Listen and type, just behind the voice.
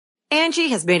Angie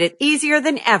has made it easier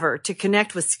than ever to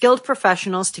connect with skilled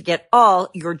professionals to get all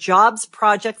your jobs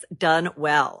projects done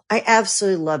well. I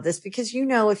absolutely love this because,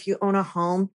 if you own a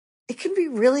home, it can be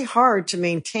really hard to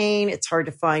maintain. It's hard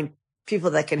to find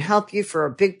people that can help you for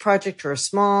a big project or a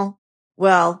small.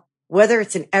 Well, whether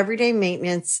it's in everyday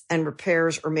maintenance and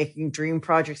repairs or making dream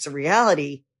projects a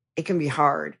reality, it can be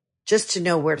hard just to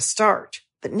know where to start.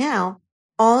 But now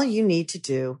all you need to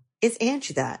do is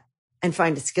Angie that and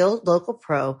find a skilled local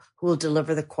pro who will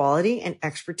deliver the quality and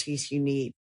expertise you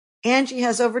need. Angie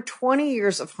has over 20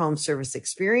 years of home service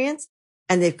experience,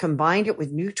 and they've combined it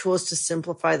with new tools to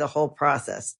simplify the whole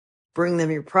process. Bring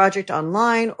them your project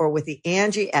online or with the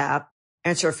Angie app,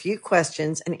 answer a few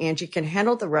questions, and Angie can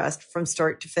handle the rest from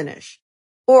start to finish.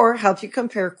 Or help you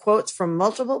compare quotes from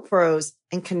multiple pros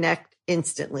and connect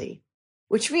instantly,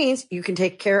 which means you can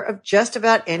take care of just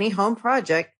about any home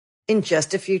project in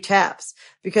just a few taps.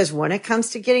 Because when it comes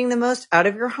to getting the most out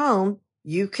of your home,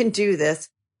 you can do this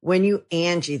when you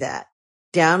Angie that.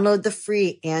 Download the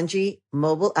free Angie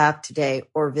mobile app today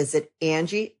or visit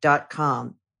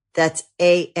Angie.com. That's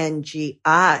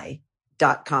ANGI.com.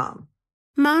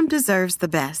 Mom deserves the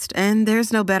best, and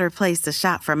there's no better place to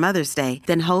shop for Mother's Day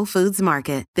than Whole Foods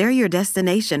Market. They're your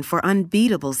destination for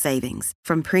unbeatable savings,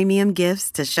 from premium gifts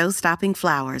to show-stopping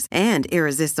flowers and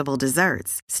irresistible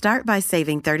desserts. Start by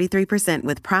saving 33%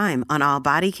 with Prime on all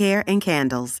body care and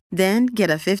candles. Then get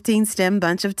a 15-stem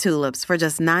bunch of tulips for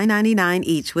just $9.99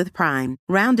 each with Prime.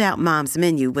 Round out Mom's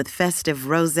menu with festive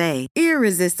rosé,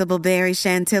 irresistible berry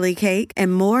chantilly cake,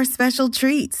 and more special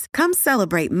treats. Come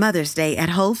celebrate Mother's Day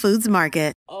at Whole Foods Market.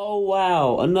 Oh,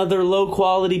 wow. Another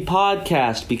low-quality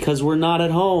podcast because we're not at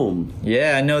home.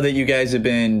 Yeah, I know that you guys have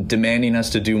been demanding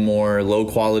us to do more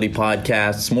low-quality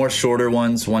podcasts, more shorter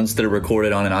ones that are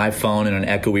recorded on an iPhone in an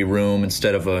echoey room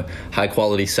instead of a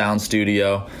high-quality sound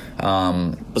studio.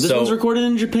 But this one's recorded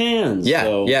in Japan. Yeah,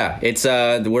 so. yeah. It's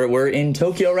we're in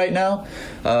Tokyo right now.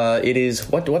 It is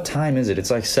what time is it?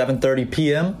 It's like 7:30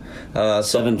 p.m.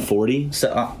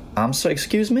 7:40. I'm sorry.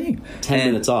 Excuse me. 10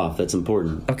 minutes off. That's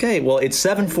important. Okay. Well, it's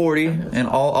 7:40, and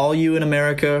all you in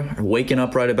America are waking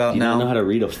up right about now. You don't know how to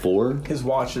read a 4? His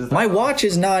watch is. My watch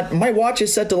is not. My watch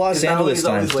is set to Los Angeles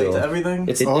time still. Late to everything.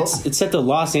 It's set to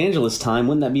Los Angeles time.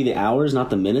 Wouldn't that be the hours, not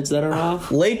the minutes that are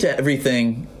off? Late to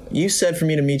everything. You said for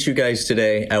me to meet you guys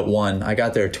today at 1. I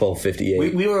got there at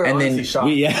 12:58. We were honestly shocked.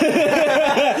 Like,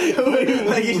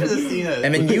 you should have seen it.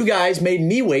 And then you guys made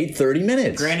me wait 30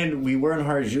 minutes. Granted, we were in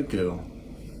Harajuku,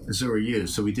 and so were you.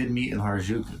 So we did meet in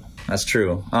Harajuku. That's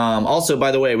true. Also,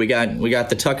 by the way, we got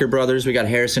the Tucker brothers. We got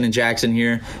Harrison and Jackson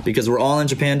here because we're all in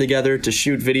Japan together to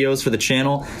shoot videos for the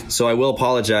channel. So I will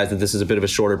apologize that this is a bit of a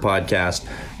shorter podcast,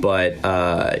 but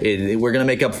we're going to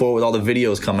make up for it with all the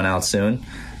videos coming out soon.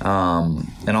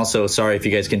 And also, sorry if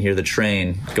you guys can hear the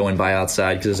train going by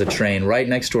outside because there's a train right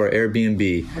next to our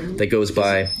Airbnb that goes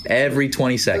by every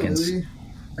 20 seconds.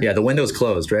 Yeah, the window's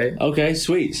closed, right? Okay,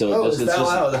 sweet. So it's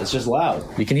just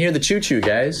loud. You can hear the choo-choo,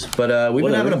 guys. But we've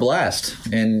been having a blast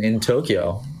in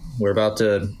Tokyo. We're about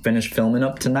to finish filming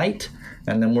up tonight,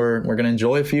 and then we're going to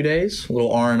enjoy a few days. A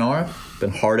little R&R.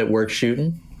 Been hard at work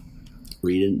shooting.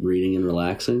 Reading and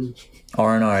relaxing.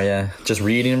 R&R, yeah. Just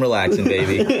reading and relaxing,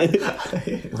 baby.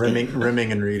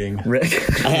 rimming and reading.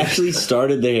 I actually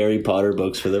started the Harry Potter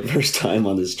books for the first time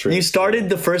on this trip. You started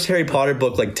the first Harry Potter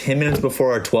book like 10 minutes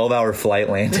before our 12-hour flight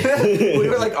landed. We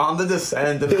were like on the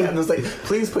descent, and it was like,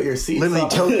 please put your seats Literally, up.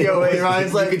 Tokyo,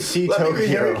 Ryan's like, you could see Tokyo.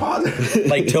 Harry Potter.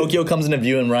 Like Tokyo comes into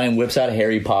view and Ryan whips out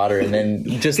Harry Potter and then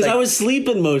just because I was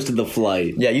sleeping most of the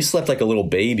flight. Yeah, you slept like a little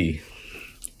baby.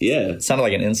 Yeah. It sounded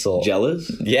like an insult.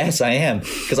 Jealous? Yes, I am.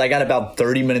 Because I got about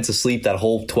 30 minutes of sleep that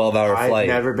whole 12-hour flight.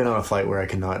 I've never been on a flight where I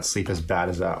cannot sleep as bad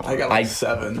as that one. I got like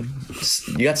 7.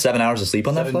 You got 7 hours of sleep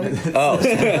on that flight? Minutes. Oh.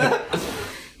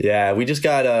 Yeah, we just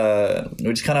kind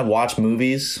of watched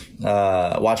movies,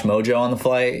 watched Mojo on the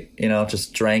flight,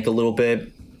 just drank a little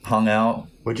bit, hung out.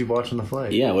 What'd you watch on the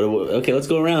flight? Yeah, okay, let's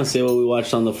go around and say what we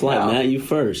watched on the flight. Yeah. Matt, you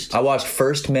first. I watched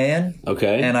First Man.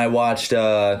 Okay. And I watched...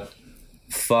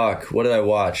 what did I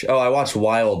watch? Oh, I watched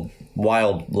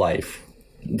Wildlife,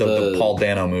 the Paul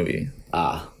Dano movie.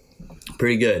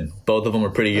 Pretty good. Both of them were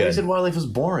pretty good. You said Wildlife was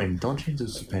boring. Don't change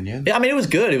this opinion. Yeah, I mean, it was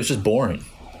good. It was just boring.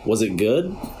 Was it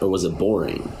good or was it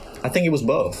boring? I think it was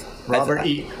both. Roger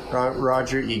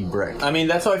Ebert. I mean,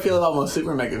 that's how I feel about most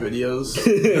Super Mega videos.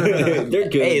 They're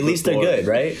good. Hey, at least they're good,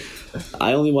 right?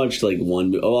 I only watched like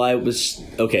one. Oh, I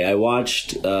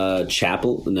watched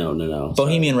Chapel. No.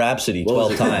 Bohemian Rhapsody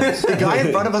 12 times. The guy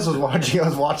in front of us was watching. I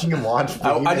was watching him watch.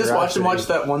 I just watched him watch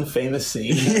that one famous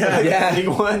scene. Yeah. Big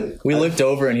one. We looked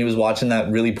over and he was watching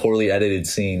that really poorly edited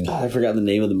scene. I forgot the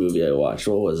name of the movie I watched.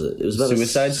 What was it? It was about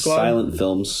Suicide Squad? Silent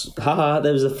films. Haha,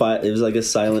 that was it was like a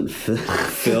silent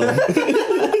film.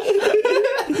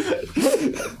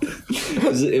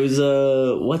 It was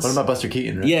what's What about Buster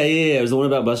Keaton? Right? Yeah. It was the one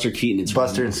about Buster Keaton. It's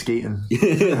Buster and Skeeton.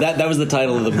 that was the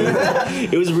title of the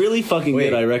movie. It was really fucking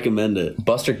good. I recommend it.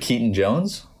 Buster Keaton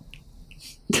Jones?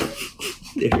 There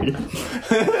it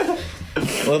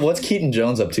is. Well, what's Keaton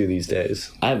Jones up to these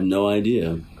days? I have no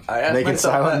idea. Making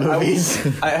silent movies.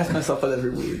 I ask myself that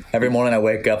every week. Every morning I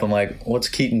wake up, I'm like, what's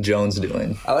Keaton Jones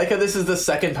doing? I like how this is the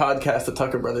second podcast the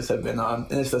Tucker Brothers have been on,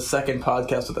 and it's the second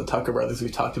podcast with the Tucker Brothers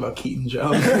we've talked about Keaton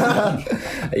Jones.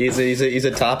 He's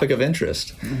a topic of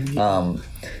interest.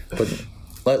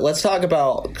 But let's talk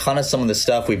about kind of some of the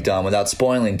stuff we've done without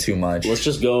spoiling too much. Let's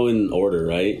just go in order,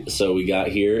 right? So we got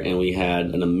here and we had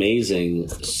an amazing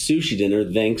sushi dinner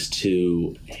thanks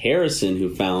to Harrison,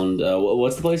 who found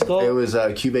what's the place called? It was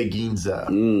Cube Ginza.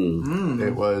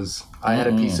 It was. I had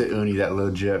a piece of uni that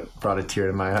legit brought a tear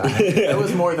to my eye. It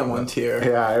was more than one tier.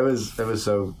 Yeah, it was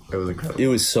incredible. It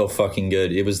was so fucking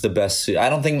good. It was the best. I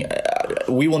don't think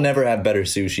we will never have better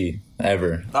sushi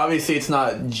ever. Obviously, it's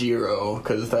not Jiro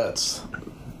because that's.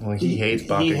 Well, he hates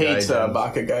Baka He hates Gaijin.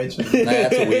 Baka Gaijin.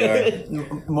 That's what we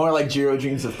are. More like Jiro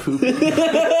dreams of poop.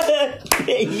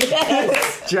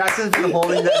 Yes! Jackson's been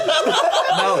holding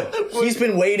that. No, he's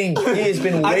been waiting. He has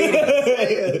been waiting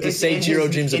to say Jiro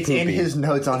dreams of It's poopy. in his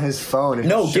notes on his phone.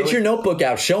 No, get your notebook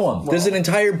out. Show him. There's an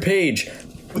entire page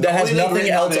that has only thing nothing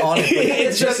written else on it.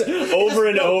 It's just over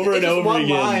and over and over one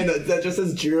again. line that just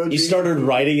says Jiro dreams. You started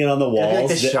writing it on the Like walls.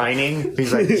 The Shining.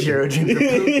 He's like Jiro dreams of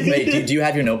poop. Wait, do you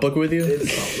have your notebook with you?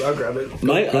 I'll grab it.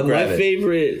 My grab it.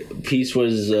 favorite piece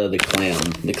was the clam.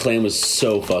 The clam was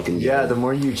so fucking good. Yeah, the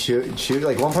more you chew,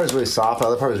 like one part was really soft, the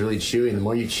other part was really chewy, and the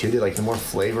more you chewed it, like the more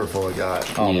flavorful it got.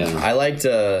 Yeah. I liked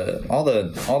all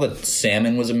the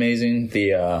salmon was amazing.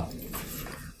 We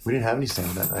didn't have any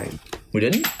salmon that night. We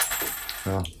didn't?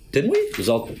 No. Didn't we? It was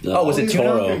all. Was it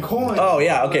tuna? Toro? Oh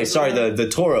yeah, okay. Sorry, the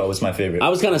Toro was my favorite. I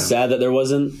was kind of sad that there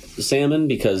wasn't salmon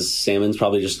because salmon's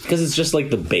probably because it's just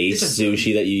like the base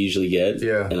sushi that you usually get.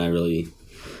 Yeah. And I really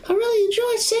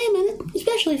enjoy salmon,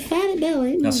 especially fatty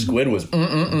belly. Now squid was.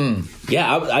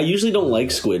 Yeah, I usually don't like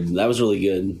squid. That was really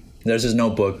good. There's his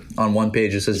notebook on one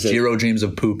page. It says Jiro dreams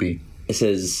of poopy. It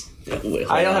says. Wait,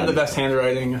 I don't hold have the on. best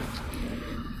handwriting.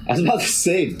 I was about to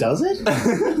say, does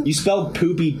it? You spelled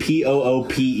poopy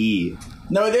Poope.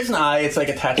 No, there's an I. It's like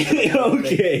attached to the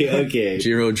Okay.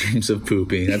 Jiro dreams of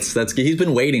poopy. That's he's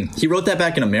been waiting. He wrote that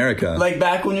back in America. Like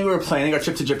back when we were planning our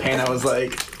trip to Japan, I was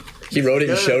like, He wrote it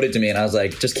and showed it to me, and I was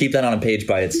like, just keep that on a page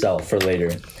by itself for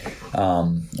later.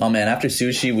 Oh man, after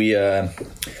sushi, we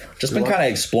just been kind of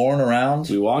exploring around.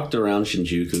 We walked around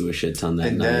Shinjuku a shit ton that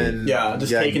And night. then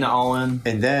just taking it all in.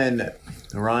 And then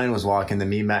Ryan was walking. Then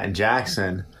me, Matt, and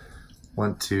Jackson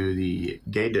went to the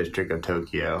gay district of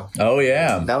Tokyo. Oh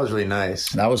yeah, That was really nice.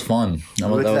 that was fun. We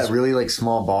went to that really like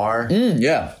small bar.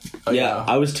 Yeah. Yeah,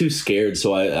 I was too scared,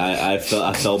 so I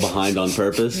fell behind on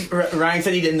purpose. Ryan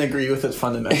said he didn't agree with it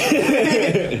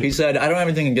fundamentally. He said, "I don't have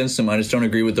anything against them. I just don't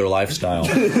agree with their lifestyle."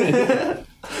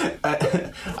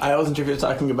 I wasn't sure if you were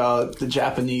talking about the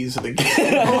Japanese or the gay.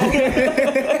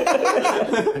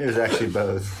 It was actually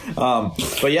both.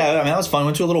 But yeah, I mean that was fun.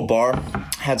 Went to a little bar,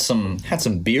 had some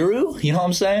biru. You know what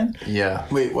I'm saying? Yeah.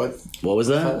 Wait, what? What was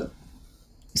that?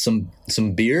 Some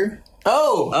beer.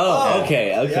 Oh, okay.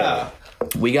 Yeah.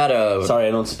 We got a. Sorry,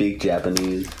 I don't speak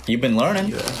Japanese. You've been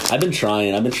learning. I've been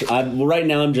trying. Well, right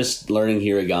now I'm just learning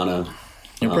hiragana.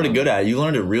 You're pretty good at it. You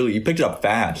learned it really. You picked it up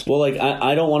fast. Well, like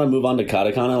I don't want to move on to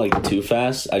katakana like too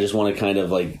fast. I just want to kind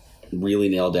of like really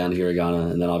nail down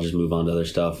hiragana, and then I'll just move on to other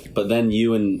stuff. But then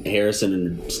you and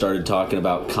Harrison started talking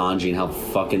about kanji and how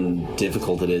fucking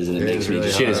difficult it is, and it makes me really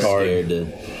just Shit is hard. scared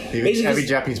to. Even every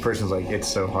Japanese person's like, it's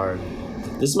so hard.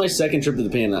 This is my second trip to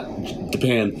Japan.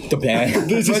 Japan.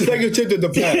 This is like a trip to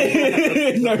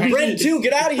Japan. Brent, too,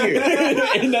 get out of here.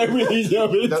 And I really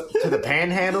love it. To the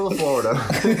panhandle of Florida.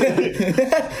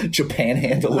 Japan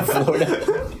handle of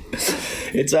Florida.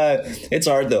 It's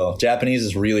hard though. Japanese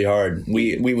is really hard.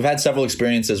 We've had several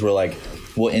experiences where like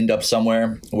we'll end up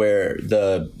somewhere where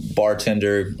the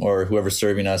bartender or whoever's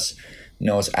serving us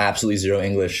knows absolutely zero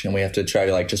English, and we have to try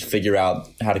to like just figure out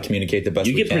how to communicate the best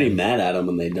You we get can. pretty mad at them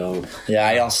when they don't. Yeah,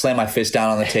 I'll slam my fist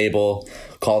down on the table,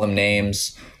 call them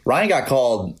names. Ryan got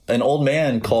called, an old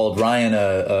man called Ryan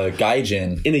a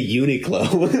gaijin In a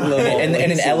Uniqlo. in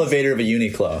an elevator of a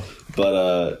Uniqlo.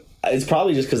 But it's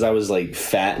probably just because I was like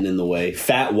fat,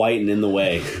 white, and in the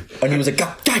way. And he was like,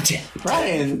 gotcha.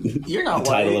 Ryan, you're not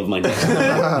Title of my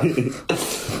name.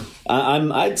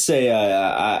 I'd say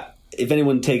if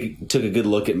anyone took a good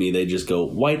look at me, they'd just go,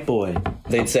 white boy.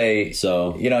 They'd say,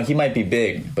 so he might be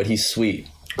big, but he's sweet.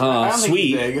 I don't think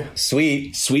he's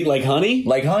Sweet. big. Sweet like honey?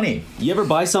 Like honey. You ever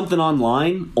buy something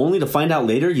online only to find out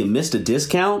later you missed a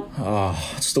discount?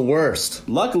 Oh, it's the worst.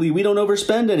 Luckily, we don't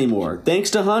overspend anymore, thanks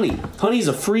to Honey. Honey's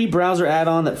a free browser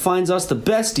add-on that finds us the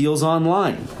best deals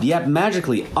online. The app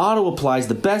magically auto-applies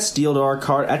the best deal to our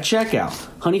cart at checkout.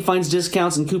 Honey finds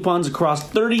discounts and coupons across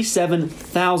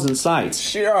 37,000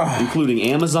 sites, including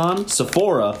Amazon,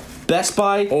 Sephora, Best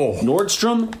Buy,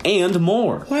 Nordstrom, and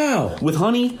more. Wow. With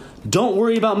Honey, don't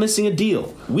worry about missing a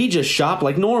deal. We just shop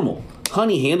like normal.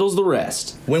 Honey handles the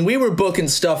rest. When we were booking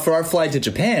stuff for our flight to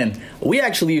Japan, we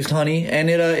actually used Honey, and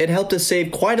it helped us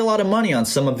save quite a lot of money on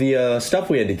some of the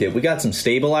stuff we had to get. We got some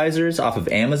stabilizers off of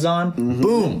Amazon. Mm-hmm.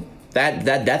 Boom.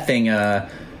 That thing,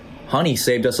 Honey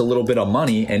saved us a little bit of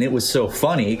money, and it was so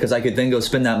funny because I could then go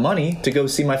spend that money to go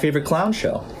see my favorite clown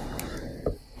show.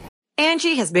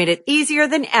 Angie has made it easier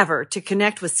than ever to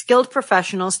connect with skilled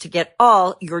professionals to get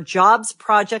all your jobs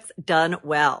projects done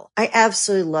well. I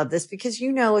absolutely love this because,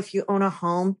 if you own a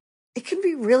home, it can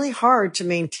be really hard to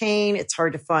maintain. It's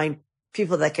hard to find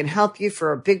people that can help you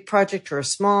for a big project or a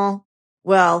small.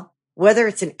 Well, whether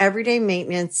it's in everyday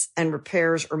maintenance and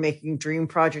repairs or making dream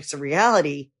projects a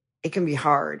reality, it can be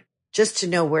hard just to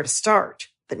know where to start.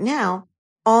 But now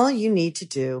all you need to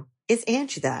do is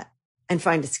Angie that and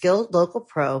find a skilled local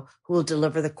pro who will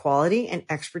deliver the quality and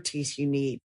expertise you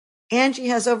need. Angie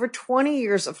has over 20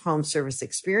 years of home service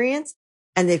experience,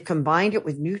 and they've combined it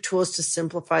with new tools to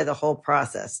simplify the whole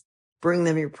process. Bring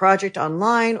them your project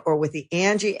online or with the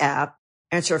Angie app,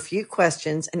 answer a few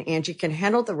questions, and Angie can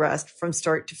handle the rest from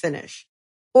start to finish.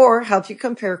 Or help you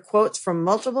compare quotes from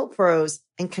multiple pros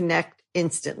and connect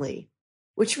instantly,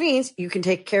 which means you can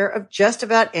take care of just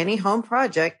about any home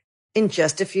project in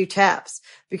just a few taps.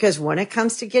 Because when it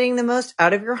comes to getting the most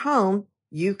out of your home,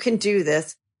 you can do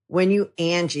this when you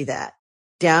Angie that.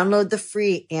 Download the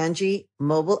free Angie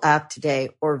mobile app today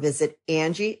or visit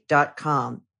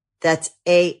Angie.com. That's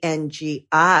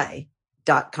ANGI.com.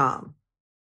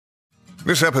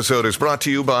 This episode is brought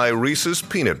to you by Reese's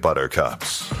Peanut Butter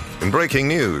Cups. In breaking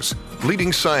news,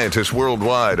 leading scientists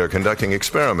worldwide are conducting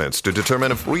experiments to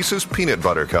determine if Reese's Peanut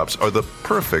Butter Cups are the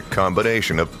perfect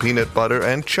combination of peanut butter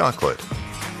and chocolate.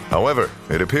 However,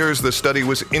 it appears the study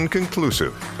was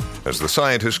inconclusive, as the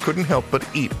scientists couldn't help but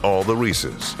eat all the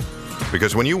Reese's.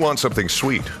 Because when you want something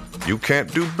sweet, you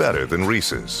can't do better than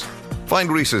Reese's.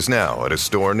 Find Reese's now at a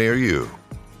store near you.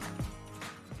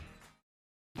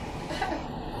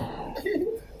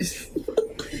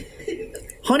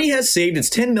 Honey has saved its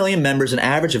 10 million members an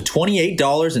average of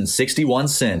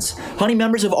 $28.61. Honey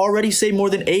members have already saved more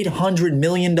than $800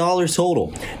 million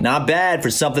total. Not bad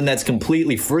for something that's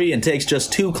completely free and takes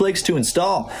just 2 clicks to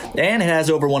install. And it has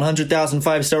over 100,000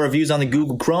 5-star reviews on the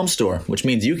Google Chrome store, which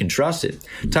means you can trust it.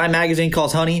 Time Magazine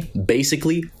calls Honey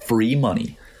basically free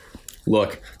money.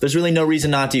 Look, there's really no reason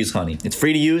not to use Honey. It's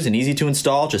free to use and easy to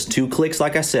install, just 2 clicks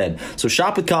like I said. So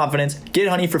shop with confidence, get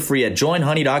Honey for free at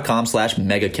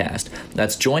joinhoney.com/megacast.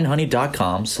 That's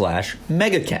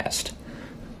joinhoney.com/megacast.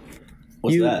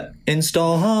 What's that?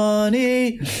 Install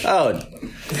Honey. Oh,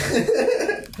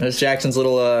 that's Jackson's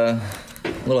little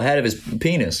head of his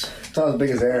penis. It's not as big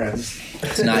as Aaron's.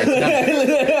 It's not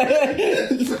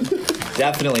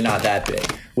definitely not that big.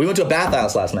 We went to a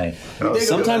bathhouse last night.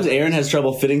 Sometimes Aaron has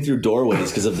trouble fitting through doorways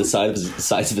because of the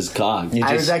size of his cock.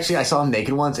 I saw him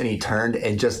naked once, and he turned,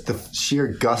 and just the sheer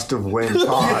gust of wind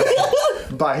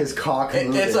caused by his cock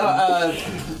moving. It's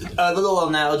a little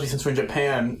analogy since we're in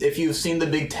Japan. If you've seen the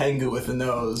big Tengu with the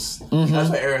nose, that's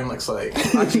what Aaron looks like.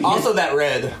 Also that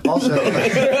red. Also,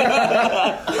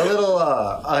 a little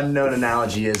unknown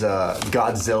analogy is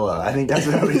Godzilla. I think that's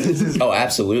what it is. Oh,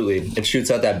 absolutely. It shoots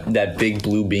out that big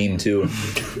blue beam, too.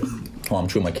 Oh, I'm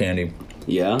chewing my candy.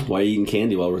 Yeah? Why are you eating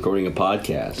candy while recording a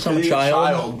podcast? I'm a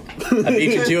child. I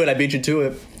beat you to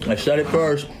it. I said it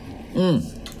first.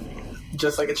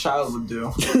 Just like a child would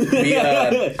do.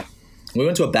 We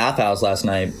went to a bathhouse last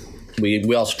night.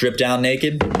 We all stripped down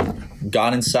naked,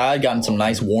 got inside, got in some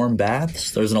nice warm baths.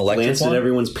 There's an electric Glanced one. at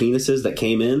everyone's penises that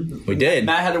came in. We did.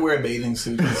 Matt had to wear a bathing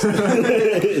suit.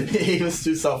 He was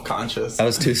too self-conscious. I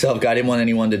was too I didn't want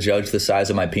anyone to judge the size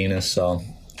of my penis, so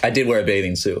I did wear a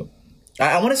bathing suit.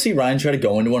 I want to see Ryan try to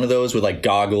go into one of those with like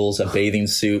goggles, a bathing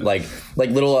suit, like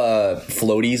little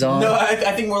floaties on. No,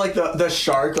 I think more like the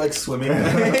shark like swimming.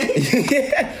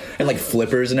 And like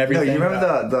flippers and everything. No, you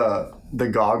remember the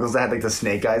goggles that had like the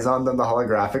snake eyes on them, the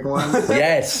holographic ones.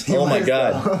 Yes. Oh my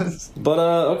god. But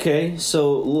okay,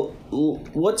 so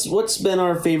what's been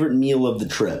our favorite meal of the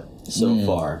trip so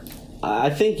far? I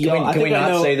think y'all. Can we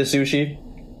not say the sushi?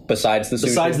 Besides the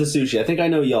sushi, I think I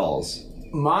know y'all's.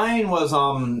 Mine was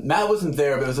Matt wasn't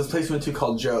there, but it was this place we went to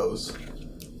called Joe's.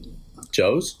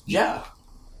 Joe's? Yeah.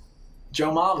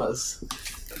 Joe Mama's.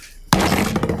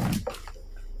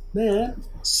 Man.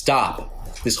 Stop.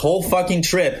 This whole fucking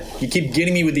trip, you keep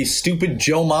getting me with these stupid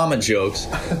Joe Mama jokes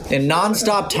and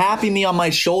nonstop tapping me on my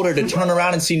shoulder to turn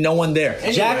around and see no one there.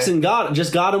 Anyway. Jackson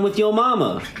just got him with Yo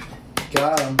Mama.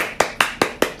 Got him.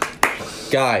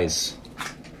 Guys.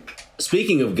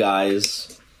 Speaking of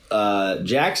guys,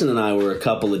 Jackson and I were a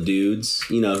couple of dudes,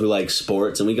 who like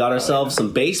sports, and we got ourselves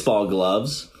some baseball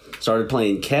gloves, started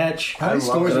playing catch. How many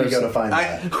scores did we go to find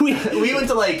that? We went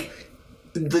to like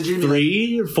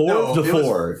legitimately 3 or 4? No, The it was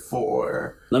 4.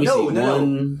 4. Let me see. No.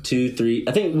 1, 2, 3.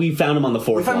 I think we found him on the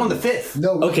 4th. We found him on the 5th.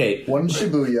 No. Okay. One in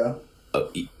Shibuya.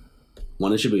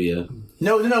 One in Shibuya.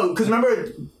 No, because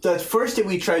remember that first day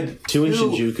we tried 2 in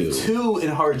Shinjuku. 2 in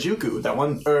Harajuku that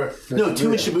one, 2 in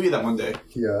Shibuya that one day.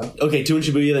 Yeah. Okay, 2 in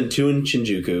Shibuya, then 2 in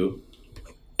Shinjuku,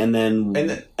 and then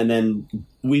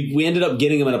we ended up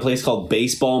getting him at a place called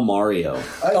Baseball Mario.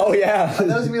 Oh yeah. I thought it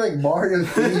was gonna be like Mario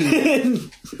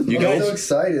themed. I was so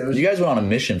excited. You guys went on a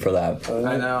mission for that.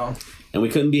 I know. And we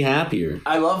couldn't be happier.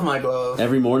 I love my glove.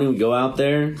 Every morning we go out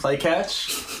there. Play catch.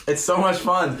 It's so much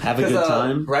fun. Have a good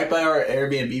time. Right by our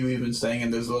Airbnb we've been staying in,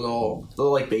 there's a little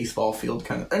like baseball field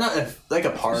kind of, or not like a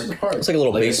park. It's like a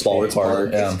little baseball park.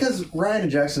 It's because Ryan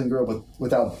and Jackson grew up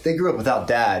without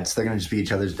dads. They're gonna just be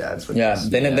each other's dads. Yeah,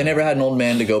 they never had an old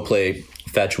man to go play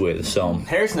fetch with, so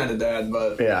Harrison had a dad,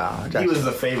 but he was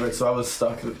the favorite, so I was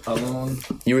stuck alone.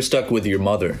 you were stuck with your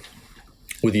mother,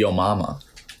 with your mama.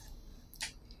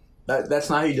 That's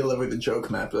not how you deliver the joke,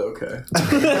 Matt, but okay.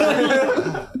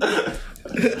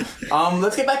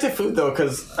 Let's get back to food, though,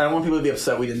 because I don't want people to be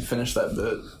upset we didn't finish that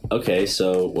bit. Okay,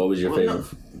 so what was your favorite?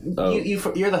 No,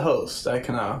 you're the host. I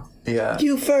can, Yeah.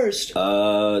 You first.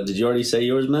 Did you already say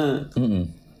yours, Matt?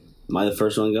 Mm-mm. Am I the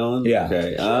first one going? Yeah.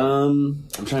 Okay. I'm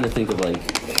trying to think of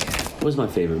what was my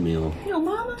favorite meal? Yo,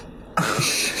 mama. Now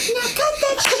cut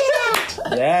that shit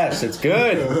out. Yes, it's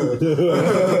good.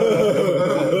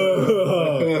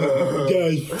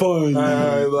 Guys, fun.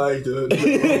 I liked it.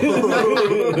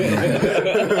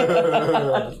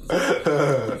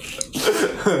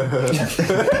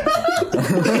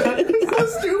 So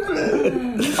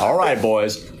stupid. All right,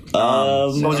 boys.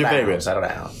 What was your favorite? I don't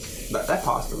know. That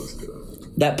pasta was good.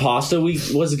 That pasta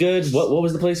was good. What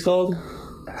was the place called?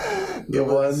 The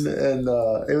one, and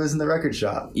it was in the record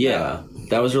shop. Yeah,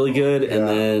 that was really good. And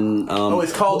then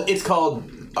it's called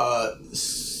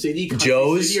City Country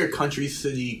Joe's? City or Country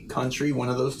City Country, one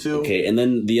of those two. Okay, and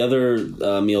then the other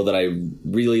meal that I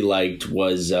really liked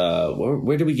was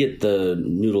where did we get the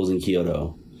noodles in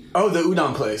Kyoto? Oh, the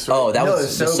udon place. Right? Oh, that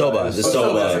was the soba. The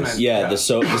soba. that's what I meant.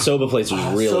 The soba place was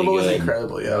really soba good. was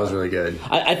incredible. Yeah, That was really good.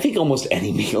 I think almost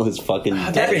any meal is fucking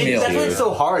Every meal, That's why dude. it's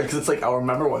so hard because it's like I'll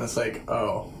remember when it's like,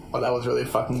 oh, that was really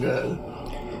fucking good.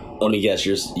 Let me guess,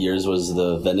 yours was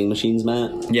the vending machines,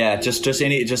 Matt? Yeah, just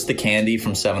the candy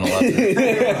from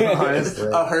 7-Eleven. Honestly.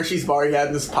 A Hershey's bar he had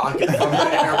in his pocket from the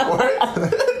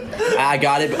airport. I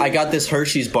got this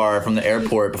Hershey's bar from the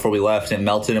airport before we left, and it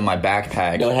melted in my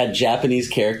backpack. No, it had Japanese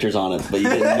characters on it, but you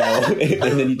didn't know.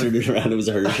 And then you turned it around, it was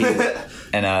a Hershey.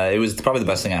 And it was probably the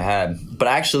best thing I had. But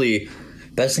actually,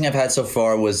 best thing I've had so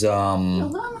far was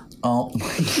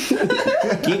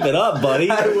Keep it up, buddy.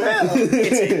 I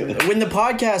will. when the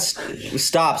podcast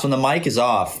stops, when the mic is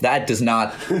off, that does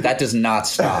not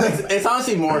stop. It's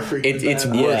honestly more freaking. It's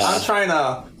than- worse. I'm trying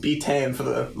to be tame for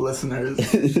the listeners.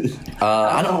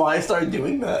 I don't know why I started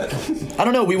doing that. I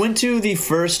don't know. We went to the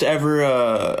first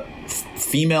ever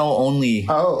female only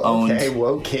owned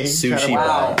Woke King. sushi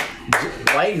Wow. bar.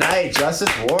 White Knight, Justice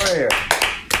Warrior.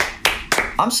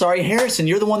 I'm sorry, Harrison.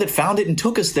 You're the one that found it and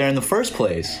took us there in the first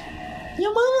place. Yo,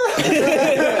 mama.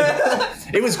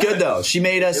 It was good though. She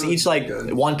made us each like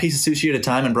good. one piece of sushi at a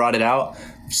time and brought it out.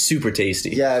 Super tasty.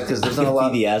 Yeah, because there's I'm not a gonna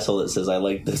lot. be the asshole that says I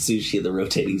like the sushi at the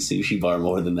rotating sushi bar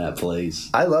more than that place.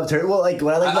 I loved her. Well, like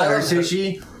what I like about her love her.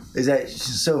 sushi is that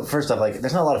so first off, like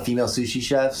there's not a lot of female sushi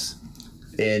chefs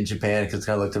in Japan because it's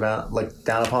kind of looked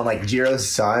down upon. Like Jiro's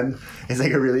son is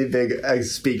like a really big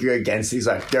speaker against. He's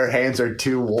like their hands are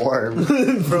too warm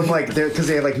from like because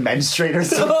they have like menstruate or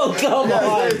something. Oh, come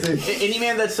on. Any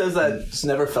man that says that's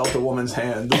never felt a woman's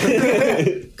hand.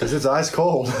 Because it's ice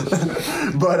cold.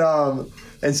 But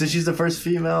and so she's the first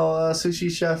female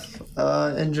sushi chef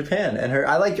in Japan, and I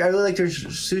really liked her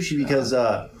sushi because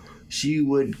she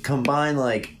would combine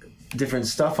like different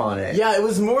stuff on it. Yeah, it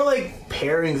was more like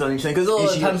pairings on each thing. Because a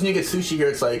lot of times when you get sushi here,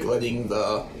 it's like letting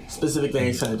the specific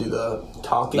thing kind of do the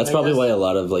talking. That's probably why a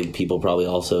lot of like people probably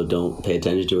also don't pay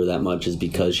attention to her that much, is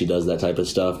because she does that type of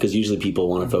stuff. Because usually people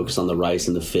want to focus on the rice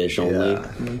and the fish only.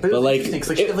 But like,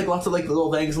 she had like lots of like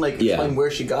little things and like explain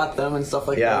where she got them and stuff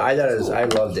like that. Yeah, I thought it was. I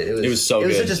loved it. It was so good. It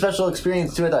was such a special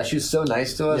experience too. I thought she was so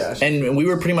nice to us. Yeah, and we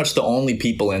were pretty much the only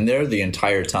people in there the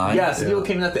entire time. Yeah, some people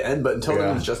came in at the end, but until then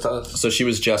it was just us. So she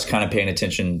was just kind of paying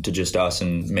attention to just us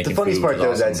and making. The funniest food part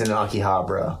though is awesome. that it's an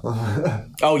Akihabara.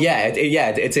 Oh yeah,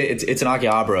 it's an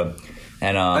Akihabara,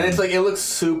 and it's like it looks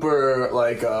super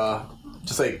like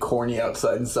just like corny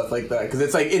outside and stuff like that because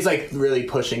it's like really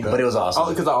pushing. But it was awesome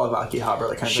because all of Akihabara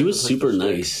like kind she of was super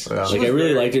nice. Yeah. Like I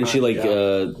really liked her. And she like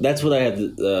that's what I had.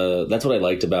 That's what I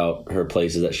liked about her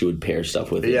place is that she would pair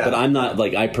stuff with it. Yeah. But I'm not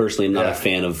like I personally am not a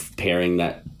fan of pairing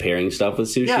stuff with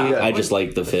sushi. Yeah. I just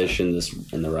like the fish and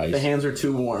the rice. The hands are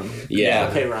too warm. Yeah.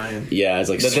 Okay, Ryan. Yeah,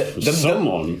 it's like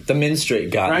someone. the minstrel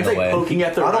got Ryan's in the like way. poking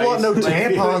at the I don't want no rice.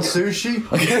 tampon sushi.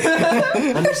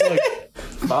 I'm just like,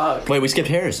 fuck. Wait, we skipped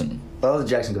Harrison. I'll let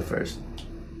Jackson go first.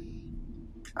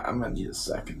 I'm gonna need a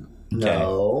second.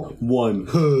 No. One.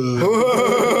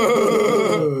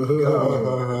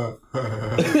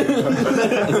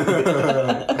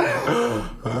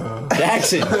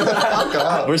 Jackson,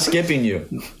 we're skipping you.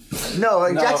 No,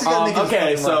 like Jackson's gotta make his okay,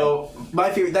 fucking so my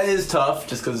favorite, that is tough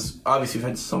just because obviously we've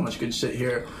had so much good shit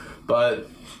here, but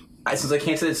since I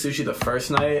canceled sushi the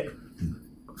first night,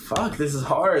 fuck, this is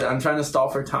hard. I'm trying to stall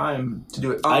for time to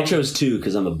do it. I chose 2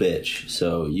 because I'm a bitch,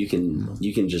 so you can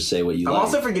just say what you I'm like.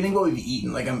 also forgetting what we've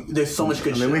eaten. Like, there's so much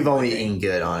good shit. I mean, we've only eaten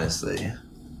good, honestly.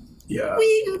 Yeah. We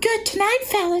eating good tonight,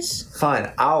 fellas.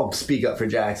 Fine, I'll speak up for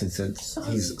Jackson since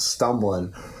he's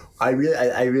stumbling. I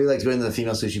really liked going to the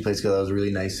female sushi place because that was a really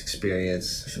nice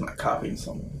experience. I'm not copying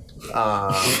someone.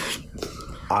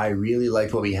 I really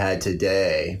liked what we had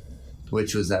today,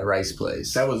 which was that rice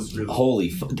place. That was really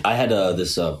Holy I had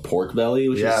this pork belly,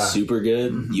 which was super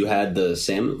good. Mm-hmm. You had the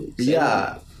salmon?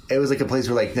 Yeah. It was like a place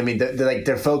where, like, I mean,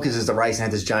 their focus is the rice and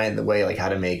had this giant way, like, how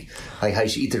to make, like, how you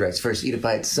should eat the rice. First, eat it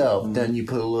by itself. Then you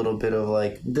put a little bit of,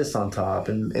 like, this on top.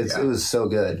 And it was so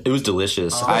good. It was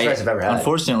delicious. Best rice I've ever had.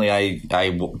 Unfortunately,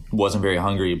 I wasn't very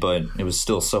hungry, but it was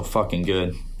still so fucking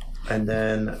good. And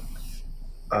then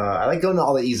I like going to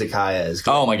all the izakayas.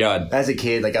 Oh my god! As a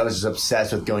kid, like, I was just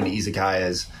obsessed with going to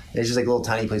izakayas. It's just like a little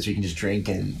tiny place where you can just drink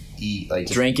and eat. Like,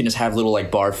 Drink and just have little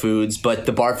like bar foods, but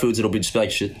the bar foods it'll be just like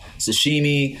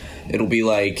sashimi. It'll be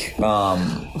like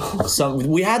some.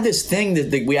 We had this thing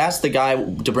that we asked the guy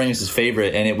to bring us his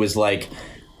favorite, and it was like.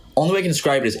 Only way I can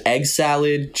describe it is egg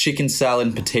salad, chicken salad,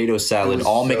 and potato salad,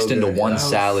 all mixed so into good. one That was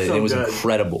salad. so It was good.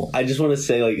 incredible. I just want to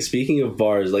say, like, speaking of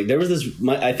bars, like, there was this.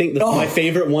 I think my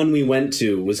favorite one we went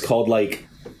to was called like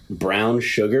Brown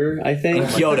Sugar. I think In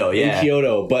Kyoto, yeah. in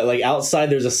Kyoto. But like outside,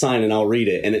 there's a sign, and I'll read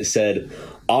it, and it said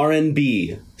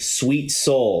R&B, sweet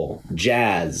soul,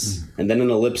 jazz, and then an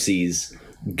ellipses.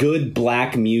 Good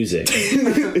black music.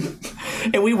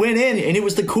 And we went in, and it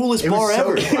was the coolest it bar was so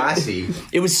ever. classy.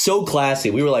 It was so classy.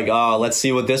 We were like, oh, let's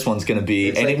see what this one's gonna be,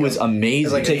 and like it was amazing.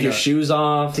 it's like Take your shoes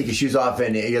off. Take your shoes off,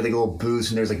 and you had like a little booth,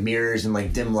 and there's like mirrors and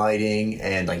like dim lighting,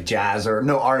 and like jazz or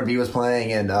no R&B was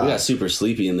playing, and We got super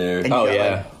sleepy in there. and you Oh, got,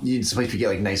 yeah. like, you're supposed to get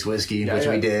like nice whiskey, which yeah.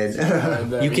 we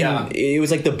did. You can. It was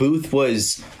like the booth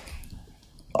was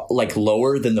like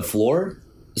lower than the floor,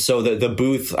 so the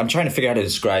booth. I'm trying to figure out how to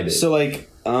describe it. So like,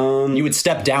 you would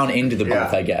step down into the booth,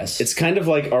 Yeah. I guess. it's kind of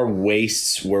like our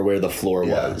waists were where the floor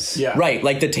Yeah. was. Yeah. Right,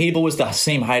 like the table was the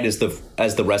same height as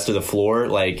the rest of the floor,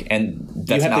 like, and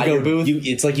that's You have not to go. your booth.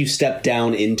 It's like you step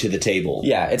down into the table.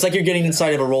 Yeah, it's like you're getting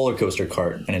inside of a roller coaster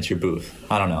cart, and it's your booth.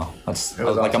 I don't know. That's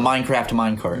was like awesome. a Minecraft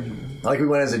minecart. Like we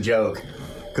went as a joke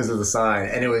because of the sign,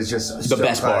 and it was just The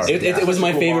best bar. classy. It was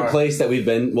my Cool favorite bar. place that we've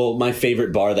been. Well, my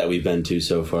favorite bar that we've been to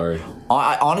so far.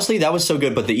 Honestly, that was so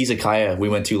good. But the izakaya we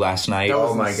went to last night, That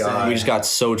was Oh my insane. god! we just got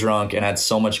so drunk and had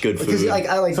so much good food. because like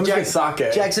I like Somebody got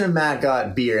sake. Jackson and Matt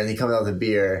got beer, and they come out with a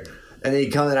beer, and then he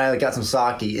comes and I like got some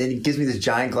sake, and he gives me this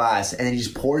giant glass, and then he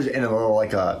just pours it in a little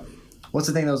like a what's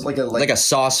the thing that was like a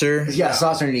saucer, yeah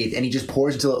sauce underneath, and he just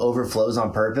pours until it overflows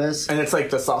on purpose. And it's like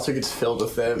the saucer gets filled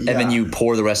with it. and then you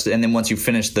pour the rest. And then once you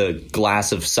finish the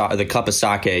glass of the cup of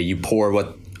sake, you pour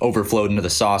what overflowed into the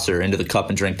saucer into the cup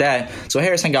and drink that. So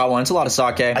Harrison got one. It's a lot of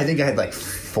sake. I think I had like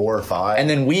 4 or 5, And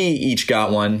then we each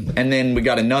got one, and then we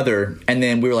got another, and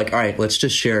then we were like, all right, let's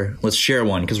share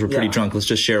one, because we're pretty drunk, let's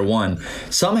just share one.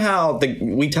 Somehow,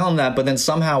 we tell him that, but then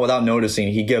somehow, without noticing,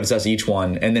 he gives us each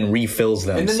one, and then refills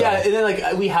them. And then so. and then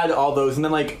like we had all those, and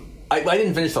then like I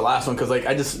didn't finish the last one because like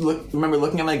I just remember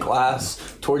looking at my glass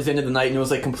towards the end of the night, and it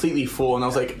was like completely full, and I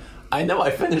was like, I know,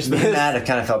 I finished Me and this. Matt, I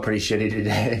kind of felt pretty shitty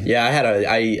today. Yeah,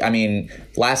 I mean,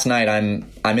 last night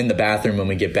I'm in the bathroom when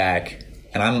we get back,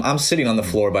 and I'm sitting on the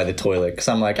floor by the toilet because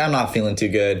I'm like, I'm not feeling too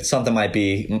good. Something might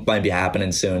be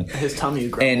happening soon. His tummy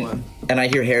growling. And I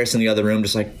hear Harris in the other room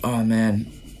just like, oh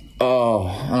man,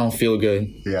 I don't feel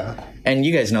good. Yeah. And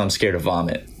you guys know I'm scared of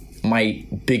vomit. My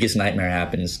biggest nightmare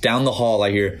happens. Down the hall,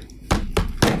 I hear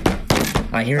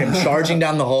him charging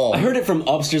down the hall. I heard it from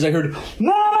upstairs. I heard,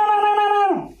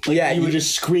 no. Like, Yeah, you were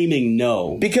just screaming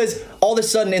no. Because all of a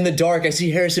sudden in the dark, I see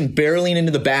Harrison barreling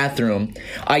into the bathroom.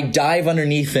 I dive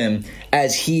underneath him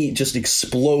as he just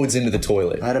explodes into the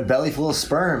toilet. I had a belly full of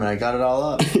sperm and I got it all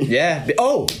up. Yeah.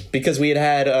 Oh, because we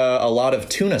had a lot of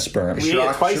tuna sperm. We ate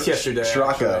it twice yesterday.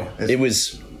 Scirocco. It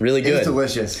was really It good. was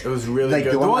delicious. It was really Like,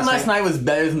 good. The one last night was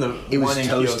better than the It was one in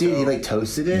toasted. Kyoto. He like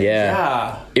toasted it. Yeah.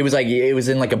 Yeah. It was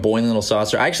in like a boiling little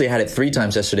saucer. I actually had it 3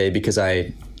 times yesterday because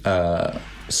I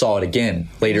saw it again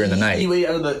later in the night. You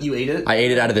ate it? I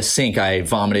ate it out of the sink. I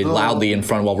vomited loudly in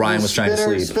front while Ryan was trying to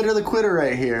sleep. Spitter the quitter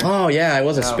right here. Oh yeah, I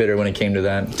was a spitter when it came to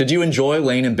that. Did you enjoy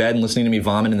laying in bed and listening to me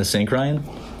vomit in the sink, Ryan?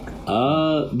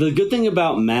 The good thing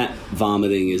about Matt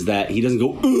vomiting is that he doesn't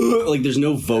go, "Ugh," like there's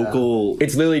no vocal.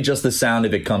 It's literally just the sound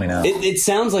of it coming out. It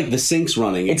sounds like the sink's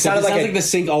running. It sounded like like the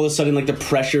sink all of a sudden, like the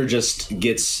pressure just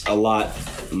gets a lot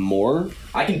more.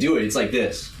 I can do it. It's like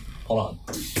this. Hold on.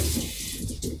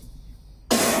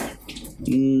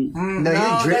 No,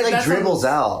 No, he that's dribbles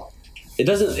out. It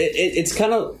doesn't. It's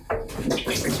kind of.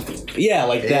 Yeah,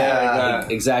 like that. Yeah.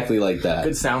 Like, exactly like that.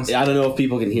 Good sound. I don't know if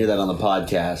people can hear that on the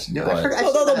podcast. No, but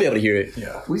They'll be able to hear it.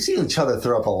 Yeah. We've seen each other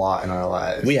throw up a lot in our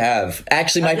lives. We have.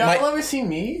 Actually, Have y'all my ever seen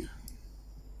me?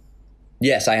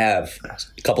 yes, I have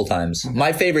a couple times.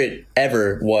 My favorite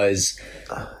ever was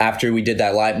after we did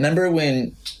that live. Remember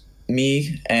when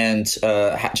me and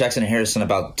Jackson and Harrison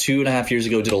about 2.5 years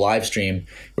ago did a live stream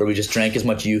where we just drank as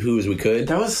much Yoo-Hoo as we could?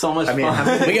 That was so much fun.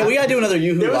 we got to do another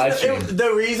Yoo-Hoo There was live stream.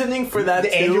 the reasoning for that The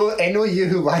too. annual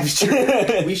Yoo-Hoo live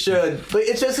stream. We should, but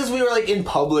it's just because we were like in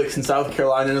Publix in South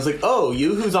Carolina, and it was like, oh,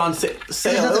 Yoo-Hoo's on sale.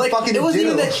 nothing Like, fucking it wasn't to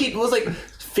even do. that cheap. It was like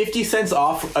 50 cents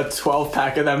off a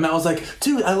 12-pack of them. And I was like,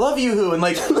 dude, I love Yoo-Hoo, and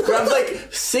like grabbed like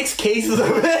 6 cases of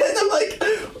it. And I'm like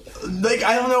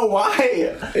I don't know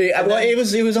why. Well, it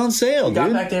was on sale, Got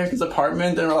dude. back to Harrison's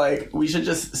apartment, and we're like, we should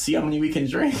just see how many we can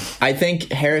drink. I think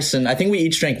we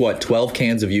each drank 12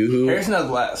 cans of Yoo-Hoo. Harrison had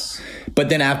less. But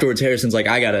then afterwards, Harrison's like,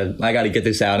 I gotta get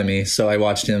this out of me. So I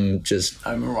watched him just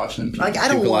I remember watching him. Like I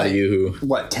puke don't a lot want of Yoo-Hoo.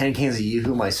 What 10 cans of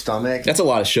Yoo-Hoo in my stomach? That's a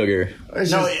lot of sugar. It's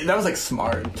No, just- that was like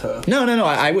smart. No.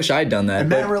 I wish I'd done that. and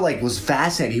but- Matt were like was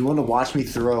fascinated. He wanted to watch me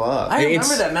throw up. I remember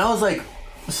It's- that. Matt was like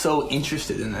so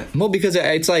interested in it. Well, because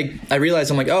it's like I realized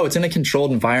I'm like, oh, it's in a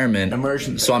controlled environment,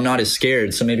 Immersion. so I'm not as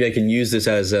scared. So maybe I can use this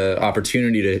as an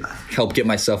opportunity to help get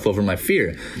myself over my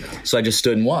fear. So I just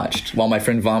stood and watched while my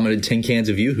friend vomited 10 cans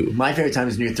of Yoo-Hoo. My favorite time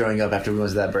is when you're throwing up after we went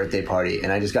to that birthday party,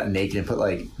 and I just got naked and put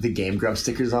like the Game Grump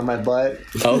stickers on my butt.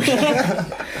 Okay.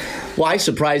 Well, I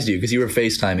surprised you because you were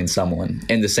FaceTiming someone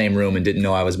in the same room and didn't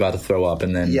know I was about to throw up,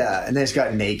 and then Yeah, and then I just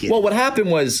got naked. Well, what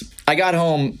happened was we got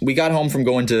home from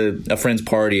going to a friend's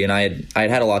party, and I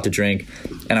had a lot to drink,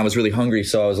 and I was really hungry,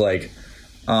 so I was like,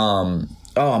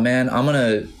 oh man, I'm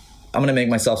gonna make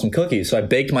myself some cookies. So I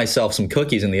baked myself some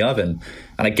cookies in the oven,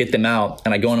 and I get them out,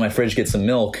 and I go into my fridge to get some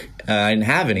milk. I didn't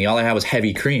have any. All I had was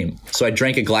heavy cream. So I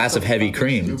drank a glass of heavy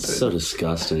cream. so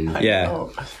disgusting. Yeah.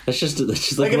 Oh. That's just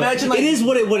Like, imagine, what, like- it is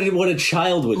what a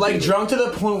child would Like do. drunk to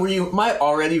the point where you might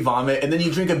already vomit, and then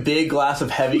you drink a big glass of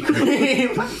heavy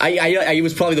cream. I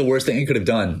was probably the worst thing I could have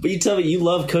done. But you tell me you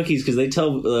love cookies because they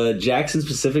tell Jackson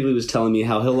specifically was telling me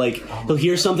how he'll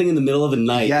hear something in the middle of the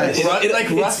night. Yes. Like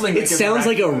rustling. It sounds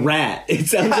like a rat. It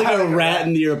sounds like a rat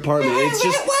in your apartment. It's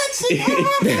just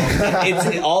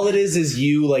it's all it is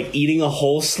you like eating a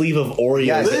whole sleeve of Oreos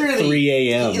Yes. at Literally, 3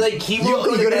 a.m. Like he you won't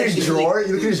go to bed, his he's drawer,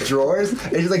 you look at his drawers,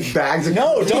 and he's like bags of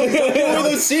No, don't give away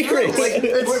those secrets. Like,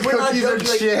 It's we're not cookies or joking.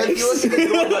 Like, chips. if you look at the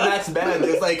drawer, but that's bad.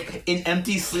 There's like an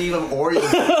empty sleeve of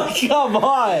Oreos. Come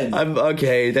on. I'm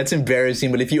okay, that's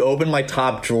embarrassing, but if you open my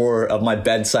top drawer of my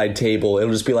bedside table,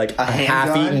 it'll just be like a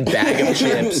half-eaten handgun? bag of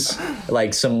chips,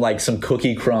 like some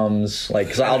cookie crumbs, like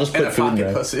cuz I'll just And put a food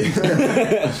in pocket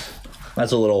there. pussy.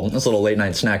 That's a little late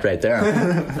night snack right there.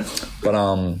 But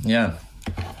yeah.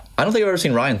 I don't think I've ever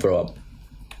seen Ryan throw up.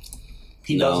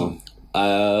 He doesn't.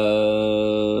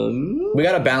 We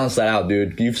got to balance that out,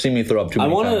 dude. You've seen me throw up too I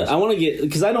many want times. to get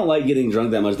because I don't like getting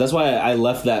drunk that much. That's why I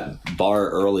left that bar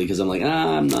early because I'm like,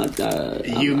 I'm not.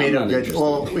 You made I'm a not good. interested.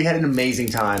 Well, we had an amazing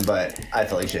time, but I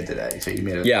felt like shit today. So you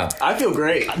made it. Yeah. I feel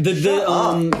great.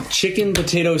 The chicken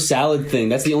potato salad thing.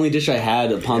 That's the only dish I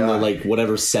had upon the like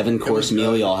whatever 7-course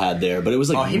meal y'all had there. But it was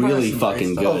like he brought us really some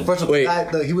fucking nice good. Oh, first of all,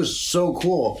 Wait. he was so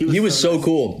cool. He was so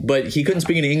cool, but he couldn't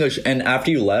speak any English. And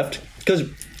after you left, because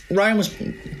Ryan was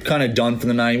kind of done for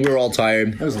the night, we were all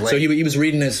tired. was late. So he was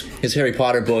reading his Harry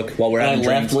Potter book while we're I having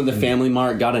left, drinks. went to Family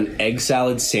Mart, got an egg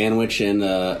salad sandwich and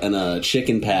a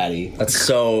chicken patty. That's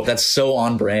so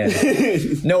on brand.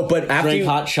 No, but after Drank you,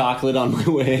 hot chocolate on my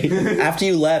way. after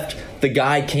you left, the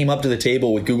guy came up to the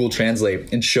table with Google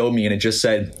Translate and showed me, and it just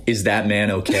said, "Is that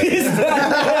man okay?"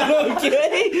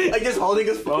 Okay. Like just holding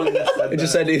his phone. And It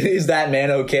just said, "Is that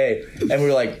man okay?" And we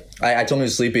were like, I told him he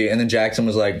was sleepy, and then Jackson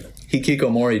was like,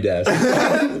 "Hikikomori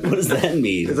desu." What does that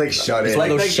mean? It's like shut in. Like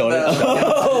those shut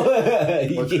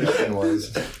it. what Christian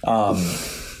was.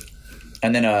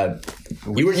 And then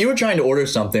you were trying to order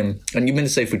something, and you meant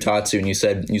to say futatsu, and you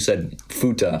said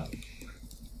futa.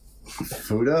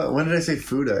 Fuda? When did I say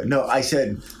Fuda? No, I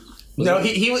said. No,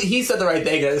 he said the right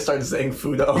thing. I just started saying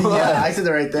Fudo. Yeah, I said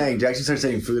the right thing. Jackson started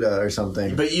saying Fuda or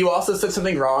something. But you also said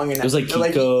something wrong. And It was like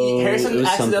Kiko, Harrison it was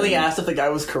accidentally something. asked if the guy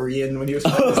was Korean when he was.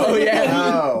 Oh yeah.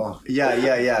 Oh,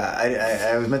 yeah.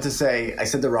 I was meant to say, I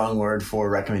said the wrong word for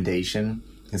recommendation.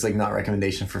 It's like not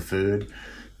recommendation for food.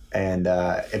 And,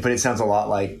 but it sounds a lot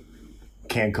like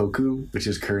Kankoku, which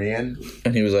is Korean.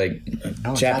 And he was like,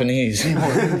 No, it's Japanese.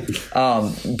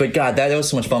 But God, that was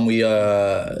so much fun.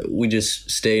 We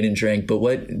just stayed and drank. But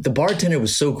the bartender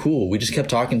was so cool. We just kept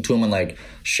talking to him and like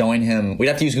showing him. We'd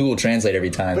have to use Google Translate every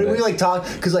time. But we like talk,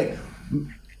 because like,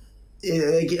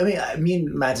 I mean, me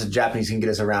and Matt's Japanese can get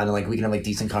us around and like we can have like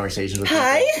decent conversations with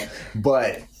people.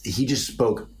 But he just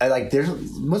spoke like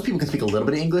most people can speak a little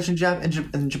bit of English in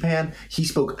Japan. He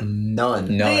spoke none.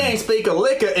 He ain't speak a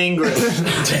lick of English.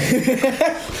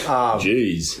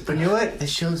 Jeez. But you know what? It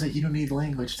shows that you don't need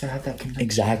language to have that connection.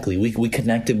 Exactly. We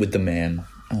connected with the man.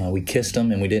 We kissed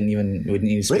him, and we didn't even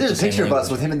speak There's the a same picture of language.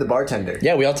 us with him and the bartender.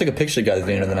 Yeah, we all took a picture together at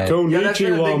the end of the night. Yeah, that's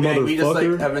been a big thing. We just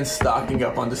like have been stocking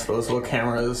up on disposable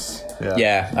cameras.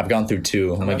 Yeah, I've gone through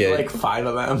 2. I'm gonna That's get like 5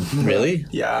 of them. really.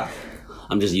 Yeah.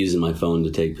 I'm just using my phone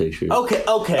to take pictures. Okay.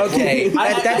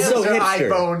 That's so Your hipster.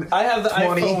 iPhone. I have the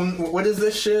 20. iPhone. What is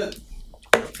this shit?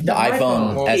 The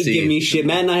iPhone Hey, SE. give me shit.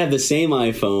 Matt and I have the same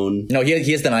iPhone. No, he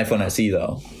has an iPhone SE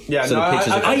though. Yeah, So no, the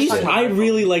pictures are I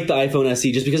really like the iPhone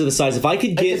SE just because of the size. If I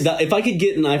could get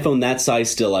an iPhone that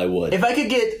size, still I would. If I could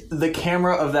get the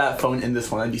camera of that phone in this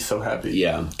one, I'd be so happy.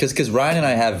 Yeah. Because Ryan and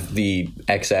I have the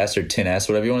XS or 10S,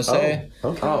 whatever you want to say.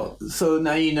 Okay. Oh, so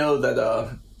now you know that,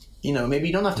 maybe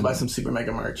you don't have to buy some Super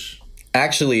Mega merch.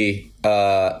 Actually,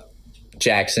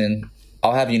 Jackson,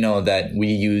 I'll have you know that we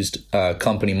used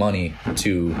company money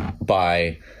to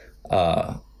buy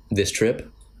this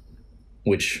trip,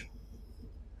 which,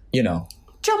 You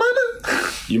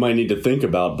might need to think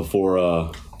about before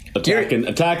attacking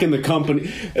the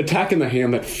company, attacking the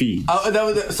ham that feeds.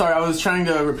 Sorry, I was trying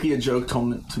to repeat a joke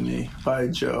told to me by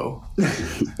Joe.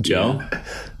 Joe.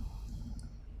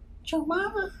 Joe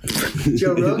Mama.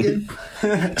 Joe Rogan.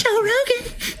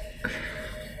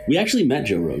 We actually met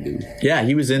Joe Rogan. Yeah,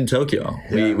 he was in Tokyo.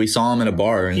 Yeah. We saw him in a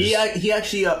bar. And He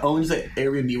actually owns the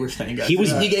Airbnb we're staying at. He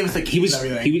gave us the keys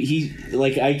and everything. He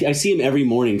like I see him every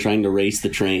morning trying to race the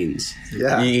trains.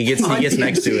 Yeah. he gets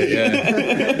next to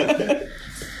it.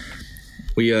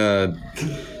 Yeah.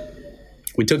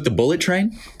 We took the bullet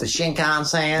train. The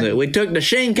Shinkansen. We took the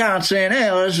Shinkansen.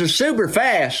 Hell, this is super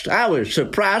fast. I was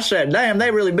surprised. I said, "Damn,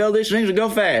 they really build these things to go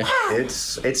fast."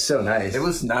 It's so nice. It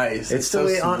was nice. It's so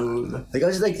the way smooth. Like I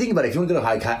was like thinking about it. If you want to go to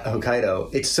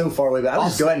Hokkaido, it's so far away. But I'll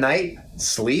just go at night,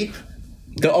 sleep.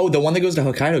 The one that goes to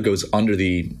Hokkaido goes under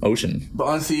the ocean. But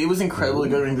honestly, it was incredible to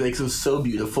go to Rainbow Lakes. It was so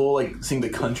beautiful, like seeing the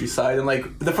countryside. And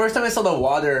like the first time I saw the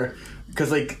water,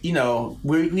 because like,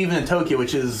 we're even in Tokyo,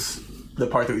 which is the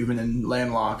part that we've been in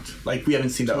landlocked. Like we haven't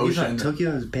seen the ocean.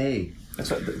 Tokyo is big. That's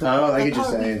what Oh, I get you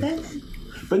saying.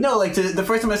 But no, like the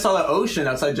first time I saw the ocean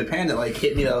outside Japan, it like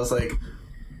hit me that I was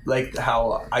like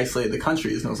how isolated the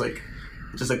country is, and it was like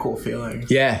just a cool feeling.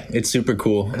 Yeah, it's super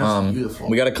cool. Beautiful.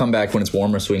 We got to come back when it's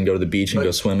warmer so we can go to the beach and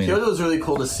go swimming. Kyoto was really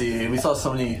cool to see. We saw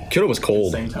so many Kyoto was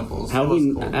cold. same temples. Have It was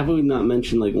we cool. have we not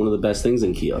mentioned like one of the best things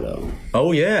in Kyoto?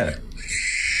 Oh yeah.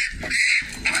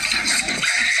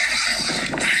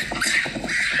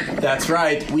 That's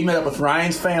right. We met up with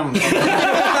Ryan's family.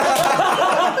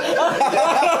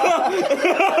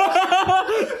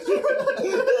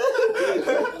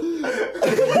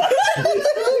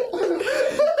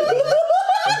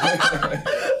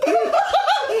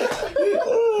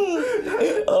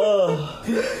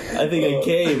 I think I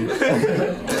came.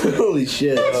 Holy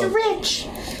shit. That's rich.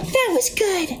 That was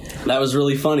good. That was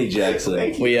really funny, Jackson.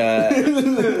 We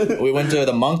went to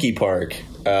the monkey park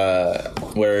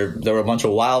where there were a bunch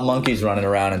of wild monkeys running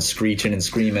around and screeching and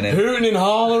screaming and hooting and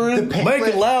hollering,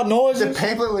 making loud noises. The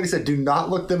pamphlet literally said, "Do not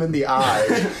look them in the eye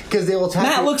because they will attack."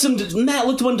 Matt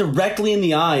looked one directly in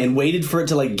the eye and waited for it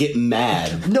to like get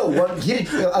mad. No,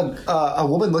 a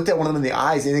woman looked at one of them in the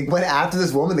eyes and it went after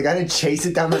this woman. The guy did chase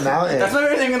it down the mountain. That's my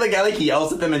favorite thing when the guy like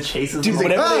yells at them and chases them.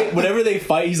 Dude, whenever they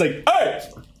fight, he's like, "Hey,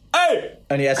 hey!"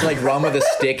 And he has to like run with a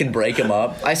stick and break him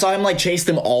up. I saw him like chase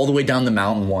them all the way down the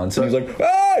mountain once, and he was like,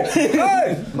 "Hey,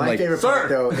 hey!" My favorite part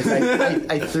though is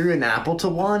I threw an apple to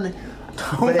one,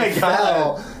 but it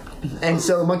fell. And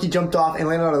so the monkey jumped off and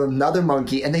landed on another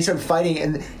monkey, and they started fighting.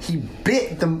 And he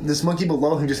bit this monkey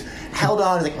below him, just held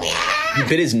on, and like he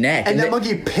bit his neck, and that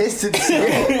monkey pissed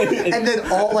itself. And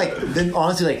then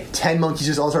honestly, 10 monkeys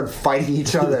just all started fighting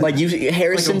each other.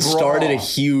 Harrison started a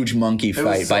huge monkey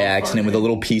fight by accident funny. with a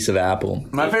little piece of apple.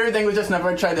 My favorite thing was just whenever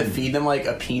I tried to feed them like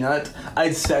a peanut,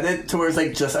 I'd set it to where it's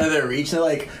like just out of their reach. They're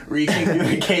like reaching through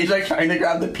the cage, like trying to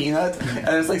grab the peanut, and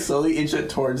it's like slowly inch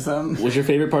it towards them. Was your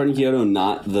favorite part in Kyoto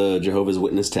not the Jehovah's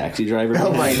Witness taxi driver?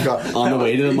 Oh my god! On the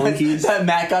way to the monkeys that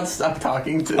Matt got stuck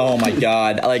talking to. Oh my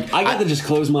god! Like I got to just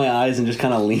close my eyes and just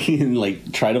kind of lean and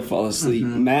like try to fall asleep.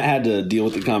 Mm-hmm. Matt had to deal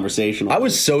with the conversation. I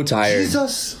was so tired.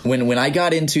 Jesus. When I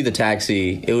got into the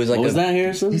taxi, it was like what was that,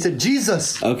 Harrison? He said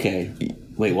Jesus. Okay.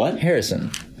 Wait, what?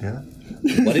 Harrison. Yeah.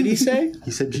 What did he say?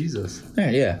 He said Jesus.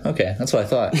 Yeah, okay, that's what I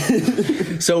thought.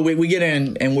 So we get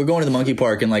in and we're going to the monkey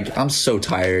park, and like I'm so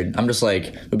tired. I'm just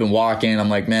like, we've been walking. I'm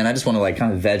like, man, I just want to like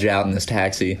kind of veg out in this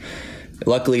taxi.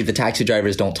 Luckily, the taxi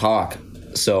drivers don't talk,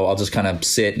 so I'll just kind of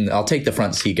sit and I'll take the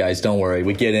front seat, guys. Don't worry.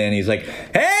 We get in. He's like,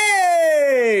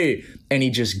 hey. And he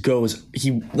just goes, he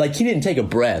didn't take a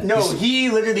breath. No, he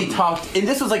literally talked, and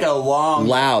this was like a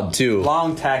loud too.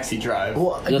 Long taxi drive.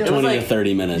 Well, 20 to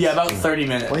 30 minutes. Yeah, about 30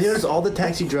 minutes. Well, you notice all the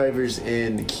taxi drivers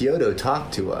in Kyoto talk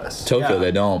to us. Tokyo,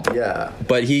 they don't. Yeah.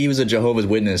 But he was a Jehovah's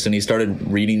Witness, and he started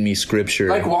reading me scripture.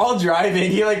 Like while driving,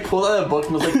 he like pulled out a book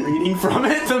and was like reading from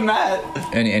it to Matt.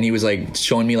 And he was like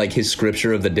showing me like his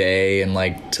scripture of the day and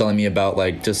like telling me about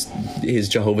like just his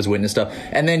Jehovah's Witness stuff.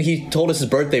 And then he told us his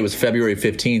birthday was February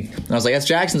 15th. And I was like, that's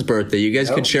Jackson's birthday. You guys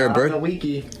could share a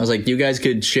birthday. I was like, you guys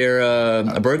could share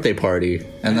a birthday party.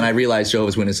 And then I realized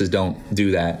Jehovah's Witnesses don't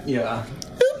do that. Yeah.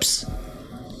 Oops.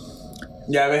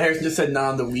 Yeah, but Harrison just said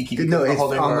not on the wiki because No, the it's whole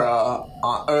thing on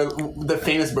or the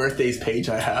famous birthdays page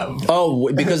I have.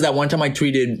 Oh, because that one time I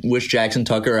tweeted wish Jackson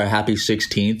Tucker a happy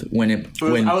 16th when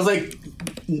I was like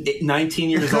 19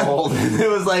 years old. It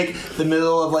was like the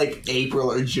middle of like April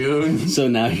or June. So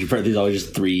now your birthday's always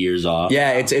just 3 years off.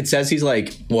 Yeah, it says he's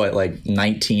like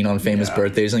 19 on famous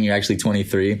birthdays and you're actually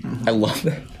 23. Mm-hmm. I love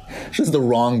that. It's just the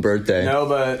wrong birthday. No,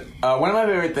 but one of my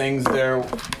favorite things there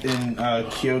in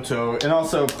Kyoto, and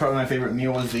also probably my favorite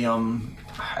meal was the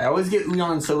I always get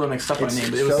udon and soba mixed up my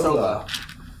name, but it was soba.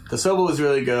 The soba was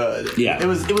really good. Yeah, it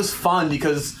was fun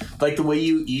because like the way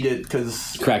you eat it,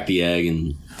 because crack the egg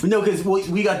and because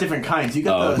we got different kinds. You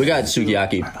got we got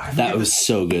sukiyaki. That was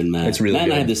so good, man. It's really Matt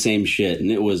good. And I had the same shit, and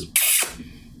it was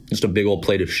just a big old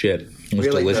plate of shit. It was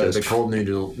delicious. Like the cold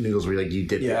noodles where like you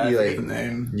dip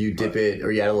you dip it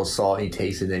or you add a little salt and you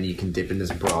taste it, and then you can dip in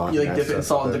this broth. You like dip it in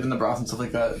salt and dip in the broth and stuff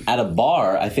like that. At a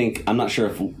bar, I think, I'm not sure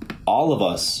if all of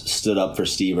us stood up for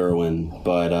Steve Irwin,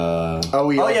 but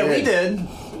we did.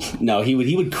 No,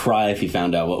 he would cry if he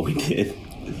found out what we did.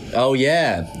 Oh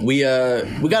yeah, we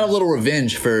got a little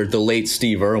revenge for the late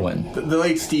Steve Irwin. The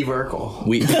late Steve Urkel.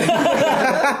 We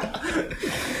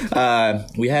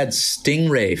had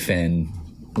stingray fin,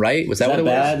 right? Was that what it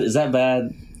was? Is that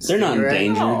bad? They're not in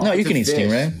danger. No, you can eat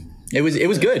stingray. It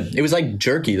was good. It was like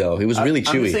jerky though. It was really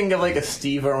chewy. I'm just thinking of like a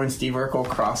Steve Irwin, Steve Urkel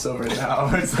crossover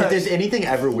now. If there's anything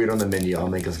ever weird on the menu, I'll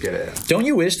make us get it. Don't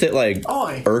you wish that like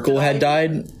Urkel had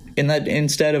died in that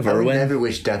instead of Irwin? I would never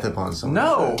wish death upon someone.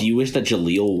 No. Do you wish that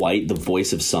Jaleel White, the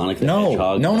voice of Sonic the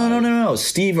Hedgehog? No.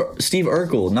 Steve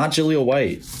Urkel, not Jaleel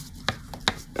White.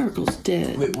 Urkel's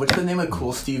dead. Wait, what's the name of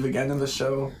Cool Steve again in the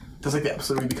show? There's like the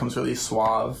episode where he becomes really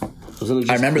suave. Wasn't it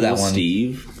just I remember Cool that one.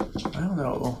 Steve? I don't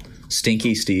know.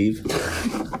 Stinky Steve.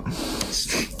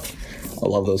 I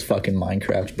love those fucking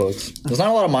Minecraft books. There's not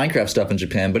a lot of Minecraft stuff in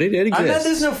Japan, but it exists. I bet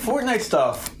there's no Fortnite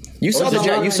stuff. You saw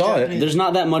you saw it. There's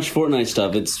not that much Fortnite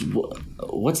stuff. It's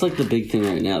what's like the big thing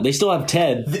right now. They still have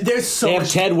Ted. They have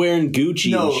Ted wearing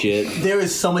Gucci and shit. There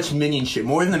is so much Minion shit,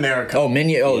 more than America. Oh,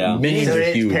 Minions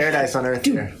are huge. Paradise on Earth.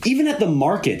 Dude, even at the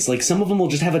markets, like some of them will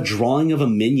just have a drawing of a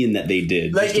minion that they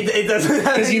did. Like it doesn't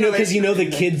because you know the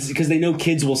kids, because they know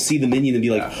kids will see the minion and be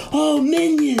like, oh,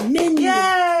 minion,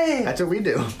 yay! That's what we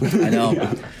do. I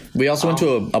know. We also went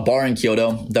to a bar in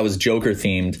Kyoto that was Joker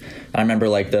themed. I remember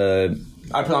like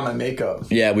I put on my makeup.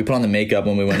 Yeah, we put on the makeup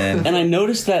when we went in. And I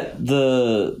noticed that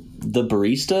the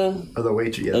barista Or the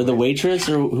waitress. or the waitress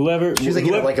or whoever, She was like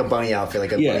in like a bunny outfit,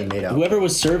 like a bunny made outfit. whoever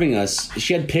was serving us,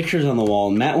 she had pictures on the wall.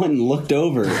 And Matt went and looked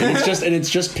over, and it's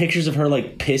just pictures of her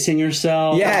like pissing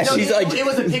herself. Yeah, No, she's like it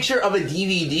was a picture of a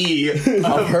DVD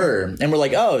of her, and we're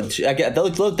like, oh,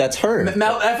 look, that's her.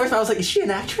 At first I was like, is she an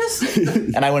actress?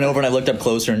 And I went over and I looked up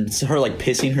closer, and it's her like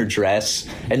pissing her dress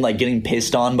and like getting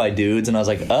pissed on by dudes, and I was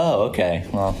like, oh, okay,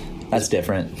 well, that's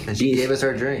different. And she gave us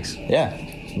our drinks. Yeah.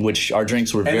 Which our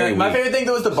drinks were And very my weak. favorite thing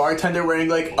though was the bartender wearing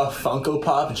like a Funko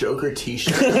Pop Joker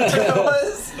T-shirt.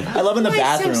 I love in the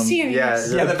bathroom. Yeah,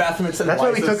 the bathroom. It said, that's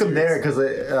why we took him there because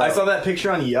I saw that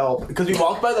picture on Yelp because we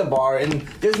walked by the bar and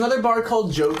there's another bar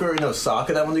called Joker in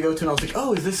Osaka that I wanted to go to, and I was like,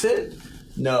 oh, is this it?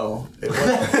 No, it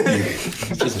wasn't.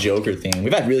 It's just Joker theme.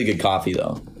 We've had really good coffee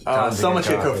though. So much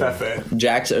good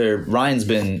kofefe. Ryan's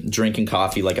been drinking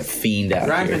coffee like a fiend out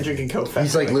Ryan's here. been drinking kofefe.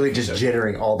 he's like literally just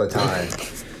jittering all the time.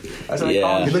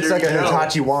 Yeah. He looks like a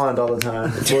Hitachi wand all the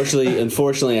time.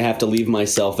 Unfortunately, I have to leave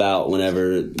myself out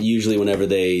usually whenever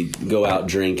they go out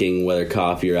drinking, whether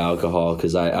coffee or alcohol,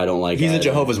 because I don't like. He's either. a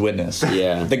Jehovah's Witness.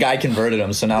 Yeah. The guy converted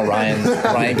him, so now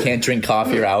Ryan can't drink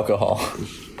coffee or alcohol.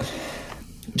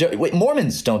 Wait,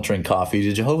 Mormons don't drink coffee.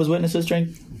 Do Jehovah's Witnesses drink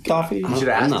coffee? You should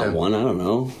I'm ask not him. one. I don't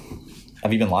know.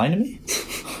 Have you been lying to me?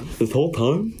 This whole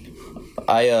time?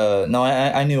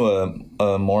 I knew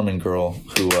a Mormon girl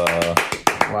who.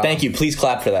 Wow. Thank you. Please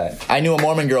clap for that. I knew a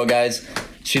Mormon girl, guys.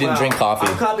 She didn't drink coffee.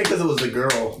 I'm clapping because it was the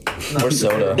girl. Or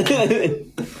soda.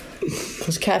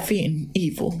 Because caffeine,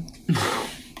 evil.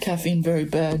 Caffeine, very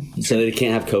bad. So they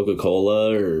can't have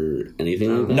Coca-Cola or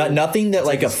anything like that? Nothing that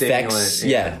like a affects... stimulant,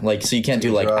 Yeah, like, so you can't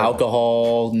do like drug.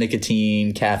 alcohol,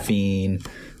 nicotine, caffeine,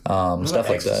 stuff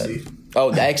like ecstasy? that. Oh,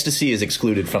 the ecstasy is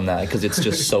excluded from that because it's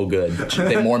just so good.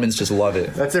 The Mormons just love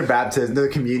it. That's their baptism. Their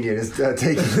communion is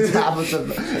taking tablets of.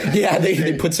 Yeah,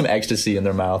 they put some ecstasy in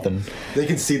their mouth and They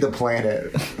can see the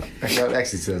planet.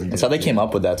 Ecstasy doesn't. that's how they came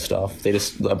up with that stuff.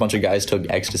 A bunch of guys took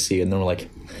ecstasy and they were like,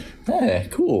 "Hey,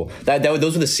 cool."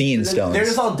 Those were the seeing stones. They're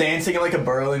just all dancing in like a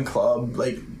Berlin club,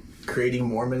 like creating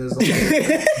Mormonism.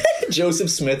 Joseph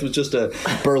Smith was just a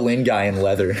Berlin guy in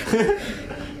leather.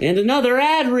 And another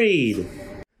ad read.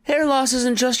 Hair loss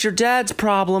isn't just your dad's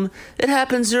problem. It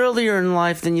happens earlier in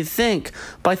life than you think.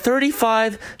 By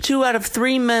 35, 2 out of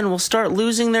 3 men will start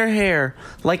losing their hair.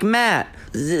 Like Matt.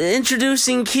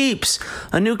 Introducing Keeps,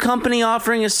 a new company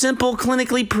offering a simple,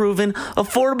 clinically proven,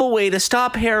 affordable way to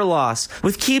stop hair loss.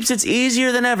 With Keeps, it's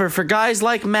easier than ever for guys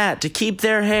like Matt to keep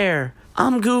their hair.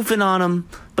 I'm goofing on him,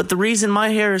 but the reason my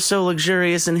hair is so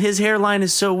luxurious and his hairline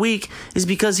is so weak is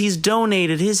because he's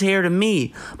donated his hair to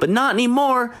me. But not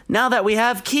anymore, now that we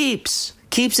have Keeps.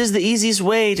 Keeps is the easiest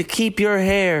way to keep your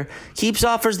hair. Keeps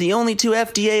offers the only 2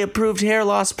 FDA-approved hair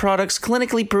loss products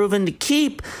clinically proven to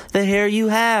keep the hair you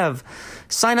have.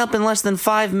 Sign up in less than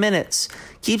 5 minutes.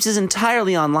 Keeps is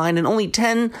entirely online and only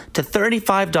 $10 to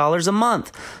 $35 a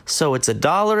month. So it's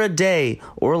 $1 a day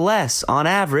or less on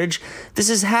average. This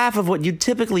is half of what you'd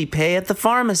typically pay at the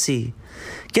pharmacy.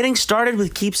 Getting started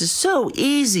with Keeps is so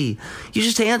easy. You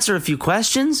just answer a few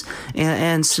questions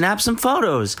and snap some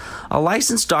photos. A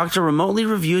licensed doctor remotely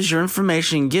reviews your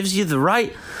information and gives you the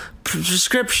right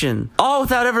prescription, all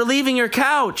without ever leaving your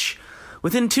couch.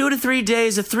 Within 2 to 3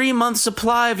 days, a 3-month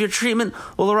supply of your treatment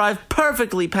will arrive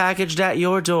perfectly packaged at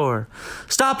your door.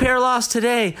 Stop hair loss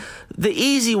today, the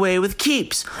easy way with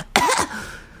Keeps.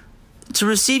 To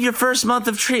receive your first month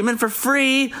of treatment for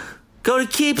free, go to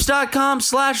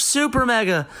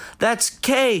keeps.com/supermega. That's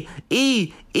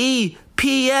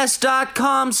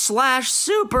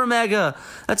KEEPS.com/supermega.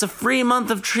 That's a free month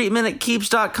of treatment at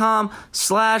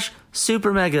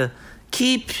keeps.com/supermega.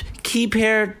 Keep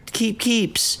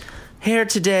Keeps. Hair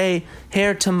today,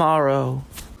 hair tomorrow.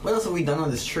 What else have we done on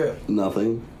this trip?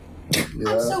 Nothing.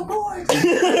 I'm so bored. We've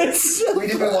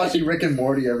just been watching Rick and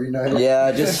Morty every night.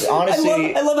 Yeah, just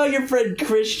honestly. I love how your friend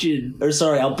Christian. Or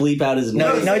sorry, I'll bleep out his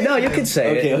name. No, you can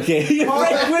say it. Okay. Your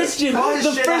friend Christian. call his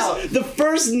shit out. The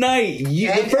first night,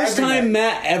 the first time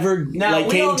Matt ever Now, we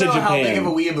came don't to know Japan. how big of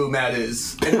a weeaboo Matt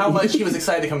is and how much he was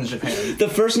excited to come to Japan. The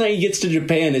first night he gets to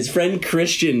Japan, his friend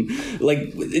Christian,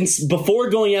 before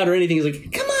going out or anything, he's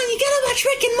like, Come on, you gotta watch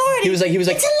Rick and Morty. He was like,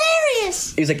 It's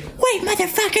hilarious. he was like, Wait,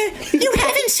 motherfucker, you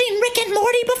haven't seen Rick and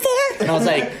Morty before? and I was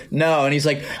like, no, and he's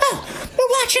like, Oh, we're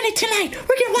watching it tonight.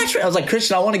 We're gonna watch I was like,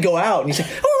 Christian, I want to go out, and he's like,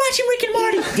 We're watching Rick and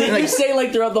Morty. Did you say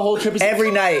like throughout the whole trip? He's Every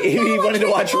like, night he wanted to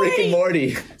watch Rick and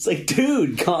Morty. It's like,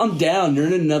 dude, calm down. You're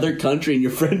in another country and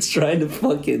your friend's trying to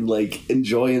fucking like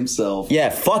enjoy himself. Yeah,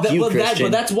 fuck you, Christian.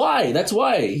 But that's why. That's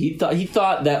why he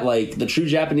thought that like the true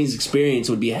Japanese experience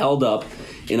would be held up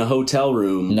in a hotel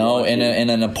room. No, in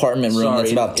an apartment room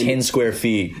that's about 10 square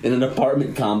feet. In an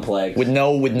apartment complex. With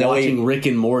no watching Rick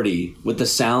and Morty with the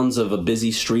sounds of a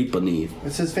busy street beneath.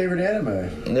 It's his favorite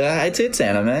anime. It's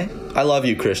anime. I love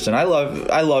you, Christian. I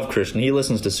love Christian. He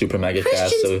listens to Super Mega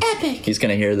Cast, so epic. He's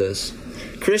gonna hear this.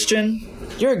 Christian,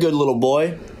 you're a good little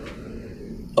boy.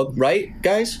 Oh, right,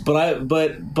 guys? But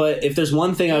if there's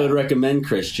one thing I would recommend,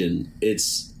 Christian,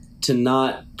 it's to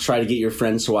not try to get your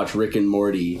friends to watch Rick and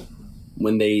Morty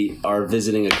when they are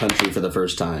visiting a country for the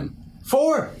first time.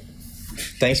 4.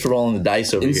 Thanks for rolling the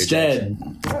dice over Instead,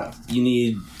 here, Jackson. you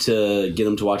need to get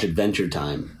them to watch Adventure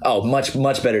Time. Oh,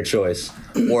 much better choice.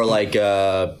 Or like,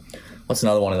 what's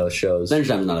another one of those shows?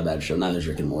 Adventure Time is not a bad show. Neither is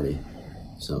Rick and Morty.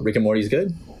 So Rick and Morty's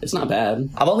good? It's not bad.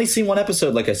 I've only seen one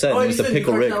episode, like I said. Oh, It you was the seen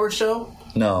Pickle Cartoon Rick. Network show?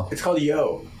 No. It's called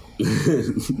Yo.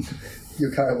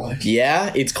 Yokai Watch.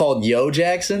 Yeah, it's called Yo,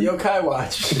 Jackson. Yokai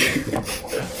Watch.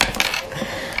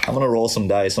 I'm gonna roll some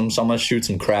dice. I'm gonna shoot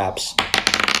some craps.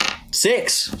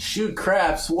 6. Shoot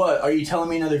craps. What? Are you telling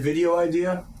me another video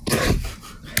idea?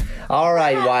 All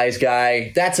right, wise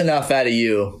guy. That's enough out of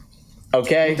you.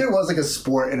 Okay? If there was like a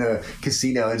sport in a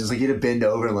casino and just like you had to bend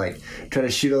over and like try to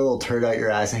shoot a little turd out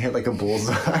your ass and hit like a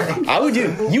bullseye.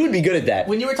 You would be good at that.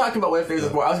 When you were talking about what if there's a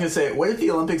sport, I was going to say, what if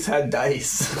the Olympics had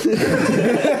dice?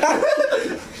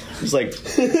 It's like,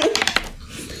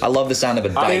 I love the sound of a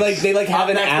dice. They have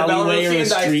an Next, the alleyway or a Belarusian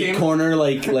dice street team. corner,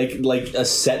 like a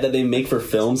set that they make for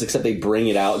films, except they bring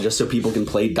it out just so people can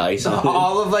play dice on it.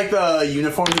 All of like the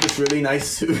uniforms of this really nice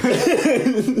suit.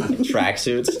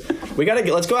 Tracksuits.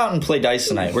 Let's go out and play dice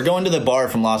tonight. We're going to the bar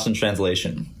from Lost in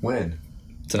Translation When?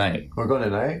 tonight. We're going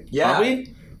tonight? Yeah. Are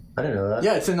we? I didn't know that.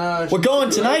 Yeah, it's in We're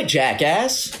going tonight,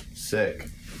 jackass. Sick.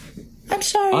 I'm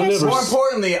sorry. More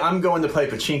importantly, I'm going to play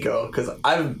pachinko because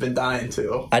I've been dying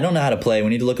to. I don't know how to play. We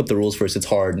need to look up the rules first. It's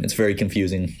hard. It's very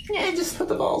confusing. Yeah, just put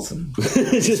the balls in.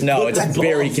 It's very That's what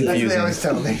they confusing. always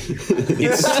tell me.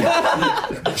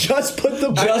 Just put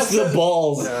the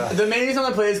balls. The main reason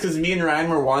I play is because me and Ryan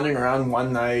were wandering around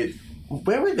one night.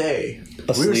 Where were they?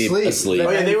 We were Asleep.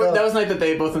 Oh yeah, that was the night that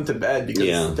they both went to bed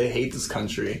because they hate this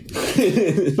country.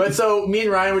 But so me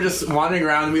and Ryan were just wandering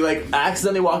around and we like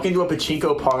accidentally walk into a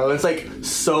pachinko parlor. It's like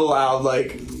so loud,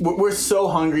 like we're so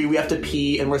hungry, we have to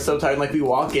pee and we're so tired. Like we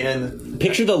walk in.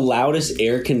 Picture the loudest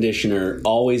air conditioner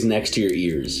always next to your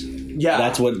ears. Yeah,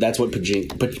 that's what bajinko.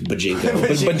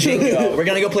 Bajinko. We're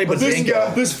gonna go play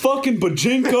bajinko. This fucking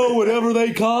bajinko, whatever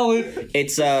they call it.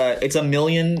 It's a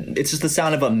million. It's just the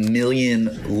sound of a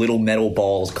million little metal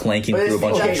balls clanking through a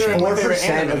bunch of Jackson, machines. my favorite 4%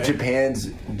 anime. of Japan's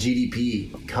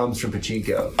GDP comes from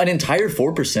pachinko. An entire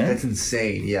 4%. That's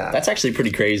insane. Yeah. That's actually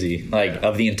pretty crazy. Like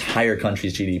of the entire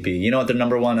country's GDP. You know what their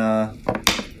number one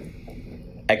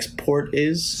export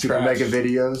is? Super Trash. mega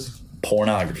videos.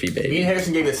 Pornography, Me and baby.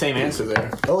 Harrison gave the same answer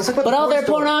there. Oh, let's talk about But the all porn their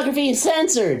store. pornography is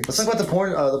censored. Let's talk about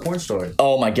the porn story.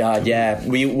 Oh my god, yeah.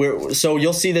 We're so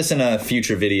you'll see this in a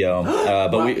future video.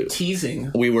 But Wow, we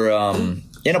teasing. we were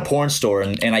in a porn store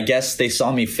and I guess they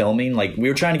saw me filming. Like we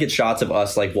were trying to get shots of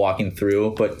us like walking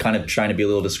through, but kind of trying to be a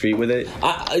little discreet with it.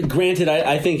 Granted,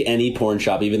 I think any porn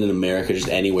shop, even in America, just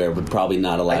anywhere, would probably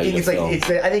not allow I think you it's to like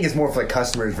film. I think it's more for like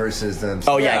customers versus them.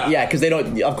 Oh yeah, because they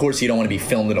don't. Of course, you don't want to be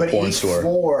filmed in a But porn each store.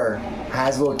 floor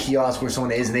has a little kiosk where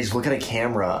someone is, and they just look at a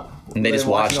camera And they just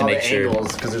They're watch watching to all make the sure.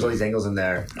 angles because there's all these angles in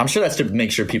there. I'm sure that's to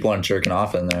make sure people aren't jerking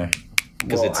off in there.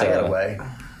 Because Well, I got away.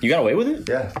 You got away with it?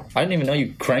 Yeah. I didn't even know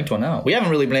you cranked one out. We haven't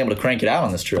really been able to crank it out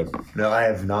on this trip. No, I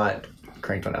have not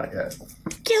cranked one out yet.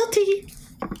 Guilty.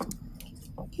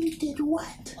 You did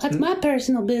what? What's my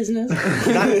personal business?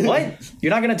 What?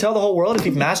 You're not going to tell the whole world if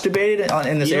you've masturbated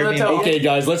in this Airbnb? Okay,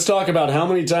 guys, let's talk about how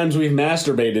many times we've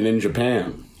masturbated in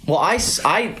Japan. Well,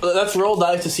 let's roll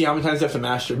dice to see how many times you have to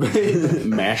masturbate.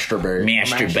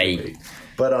 Masturbate.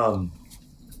 But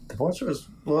the porn store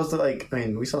was like. I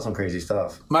mean, we saw some crazy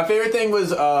stuff. My favorite thing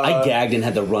was I gagged and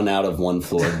had to run out of one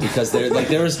floor because there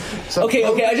was. Okay.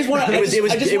 I just want to.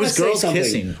 It was girls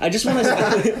kissing. I just want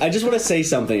to say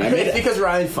something. It's because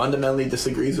Ryan fundamentally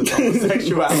disagrees with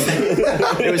homosexuality.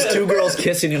 It was two girls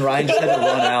kissing and Ryan just had to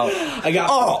run out.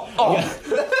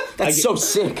 That's so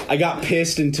sick. I got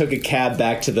pissed and took a cab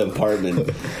back to the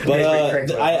apartment. But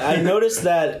I noticed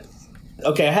that.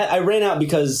 Okay, I ran out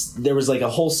because there was like a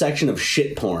whole section of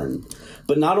shit porn.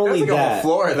 But not only There's like a that, whole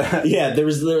floor of that. Yeah, there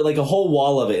was like a whole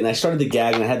wall of it, and I started to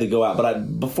gag and I had to go out.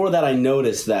 But before that, I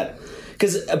noticed that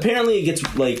because apparently it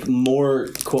gets like more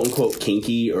quote unquote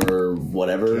kinky or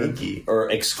whatever,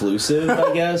 or exclusive,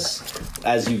 I guess,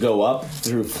 as you go up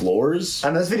through floors.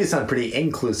 I know this video sounds pretty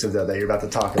inclusive though that you're about to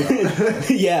talk about.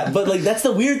 Yeah, but like that's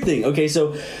the weird thing. Okay,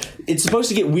 so it's supposed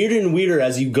to get weirder and weirder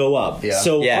as you go up. Yeah.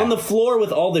 So on the floor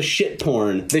with all the shit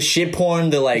porn,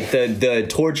 the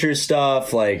torture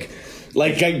stuff, like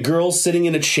girls sitting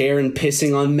in a chair and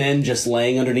pissing on men just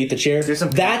laying underneath the chair.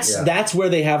 That's where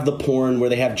they have the porn where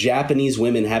they have Japanese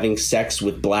women having sex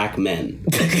with black men.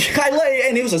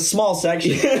 And it was a small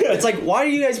section. It's like, why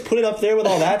do you guys put it up there with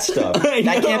all that stuff?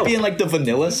 That can't be in like the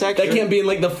vanilla section. That can't be in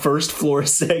like the first floor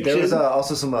section. There was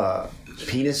also some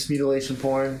penis mutilation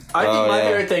porn. I think my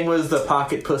favorite thing was the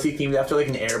pocket pussy themed after like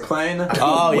an airplane.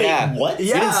 Oh, Wait, yeah. what? You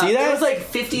didn't see that? It was like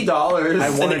 $50. I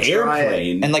want An to try it.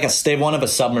 airplane. And like they one of a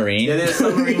submarine. Yeah, there's a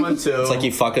submarine one too. It's like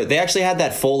you fuck it. They actually had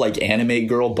that full like anime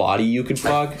girl body you could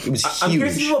fuck. It was huge. I'm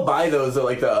curious if people buy those,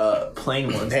 like the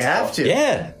plain ones. They have to.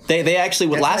 Yeah. They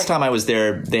actually, last time I was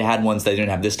there, they had ones they didn't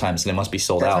have this time, so they must be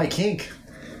sold out. That's my kink.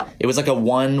 It was like a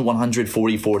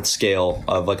 1/144th scale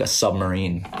of like a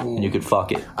submarine, and you could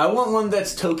fuck it. I want one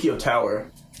that's Tokyo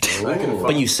Tower.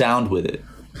 But you sound with it.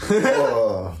 Harrison's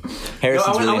I really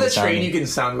want into a train sounding. you can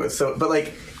sound with. So, but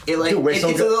like it like Dude, it's a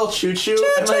little choo choo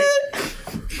and like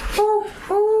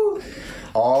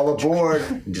all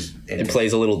aboard. Just It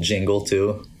plays a little jingle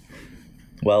too.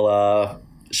 Well,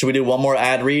 should we do one more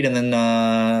ad read and then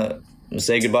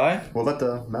say goodbye? What about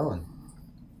the melon?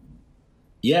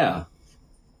 Yeah.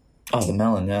 Oh, the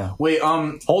melon, yeah. wait.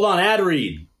 Hold on, ad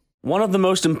read. One of the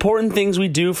most important things we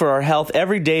do for our health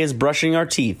every day is brushing our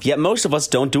teeth, yet most of us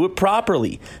don't do it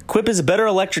properly. Quip is a better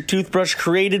electric toothbrush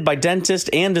created by dentists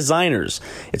and designers.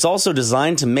 It's also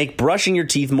designed to make brushing your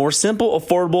teeth more simple,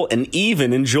 affordable, and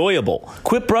even enjoyable.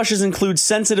 Quip brushes include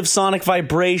sensitive sonic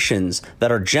vibrations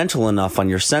that are gentle enough on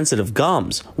your sensitive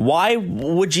gums. Why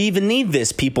would you even need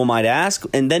this, people might ask?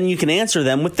 And then you can answer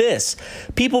them with this.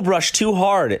 People brush too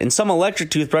hard, and some electric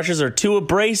toothbrushes are too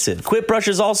abrasive. Quip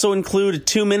brushes also include a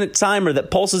 2-minute timer that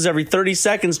pulses every 30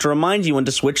 seconds to remind you when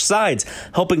to switch sides,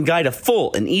 helping guide a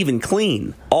full and even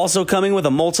clean. Also coming with a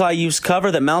multi-use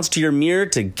cover that mounts to your mirror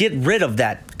to get rid of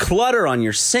that clutter on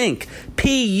your sink.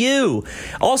 PU.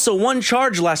 Also, one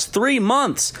charge lasts 3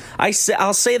 months.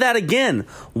 I'll say that again.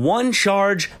 One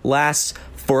charge lasts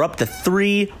for up to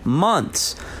 3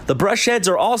 months. The brush heads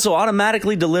are also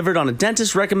automatically delivered on a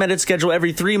dentist recommended schedule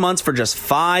every 3 months for just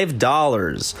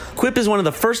 $5. Quip is one of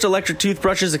the first electric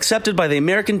toothbrushes accepted by the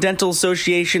American Dental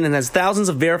Association and has thousands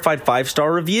of verified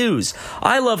 5-star reviews.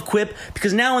 I love Quip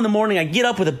because now in the morning I get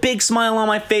up with a big smile on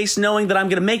my face knowing that I'm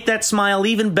going to make that smile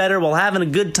even better while having a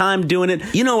good time doing it.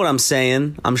 You know what I'm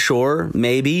saying, I'm sure,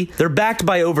 maybe. They're backed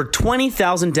by over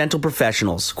 20,000 dental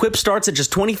professionals. Quip starts at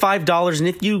just $25, and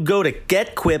if you go to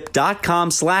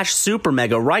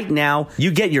getquip.com/supermega right now,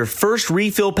 you get your first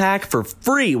refill pack for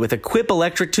free with a Quip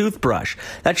electric toothbrush.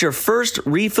 That's your first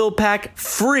refill pack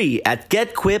free at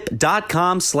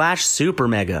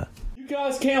getquip.com/supermega. You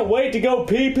guys can't wait to go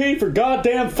pee-pee for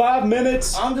goddamn 5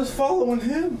 minutes? I'm just following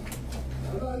him.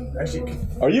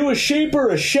 Are you a sheep or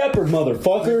a shepherd,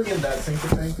 motherfucker? In that sink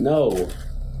thing. No.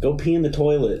 Go pee in the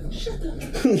toilet.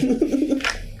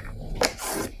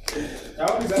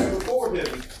 I'll be back before him.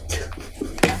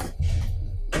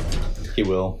 He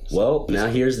will. Well, now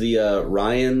here's the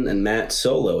Ryan and Matt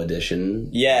solo edition.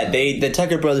 Yeah, the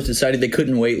Tucker brothers decided they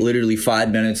couldn't wait literally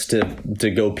 5 minutes to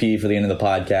go pee for the end of the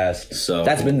podcast. So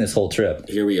that's been this whole trip.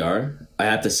 Here we are. I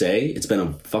have to say, it's been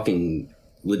a fucking...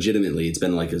 Legitimately, it's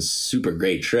been like a super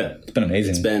great trip. It's been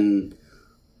amazing. It's been,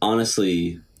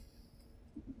 honestly,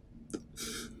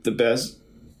 the best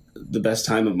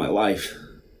time of my life.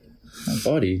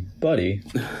 Buddy,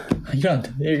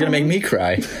 you're gonna make me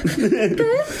cry.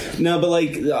 No, but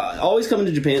like always coming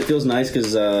to Japan feels nice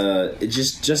because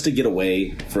just to get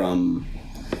away from.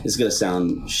 It's gonna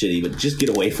sound shitty, but just get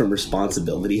away from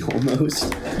responsibility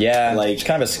almost. Yeah, like it's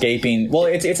kind of escaping. Well,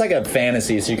 it's like a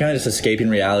fantasy, so you're kind of just escaping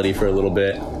reality for a little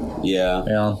bit. Yeah.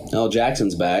 Oh,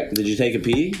 Jackson's back. Did you take a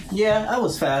pee? Yeah, I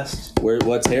was fast.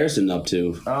 What's Harrison up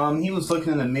to? He was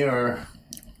looking in the mirror,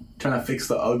 trying to fix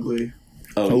the ugly.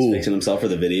 Oh, he's fixing himself for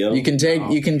the video? You can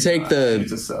take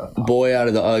the boy out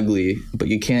of the ugly, but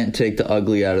you can't take the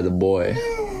ugly out of the boy.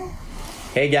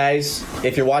 Hey guys,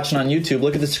 if you're watching on YouTube,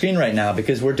 look at the screen right now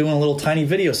because we're doing a little tiny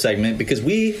video segment because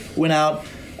we went out,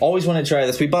 always wanted to try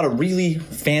this. We bought a really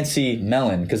fancy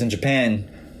melon because in Japan,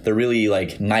 they're really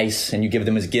like nice and you give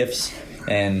them as gifts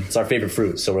and it's our favorite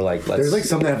fruit. So we're like, There's like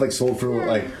some that have like sold for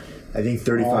like, I think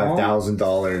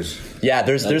 $35,000. Yeah,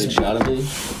 there's shot of me.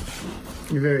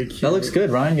 You're very cute. That looks good,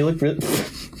 Ryan. You look really...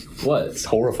 What? It's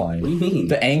horrifying. What do you mean?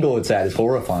 The angle it's at is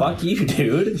horrifying. Fuck you,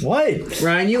 dude. What?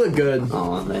 Ryan, you look good.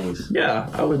 Oh, thanks. Yeah,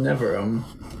 I would never,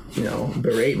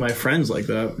 berate my friends like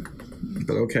that.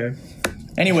 But okay.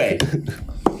 Anyway,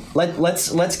 let's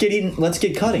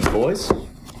get cutting, boys.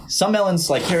 Some melons,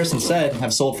 like Harrison said,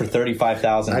 have sold for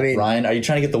 $35,000. I mean, Ryan, are you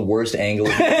trying to get the worst angle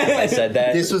if I said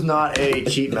that? This was not a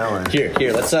cheap melon. Here.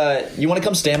 Let's. You want to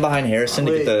come stand behind Harrison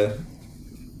to get the?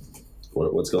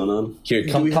 What's going on? Here,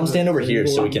 come stand over here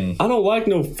so we can. I don't like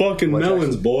no fucking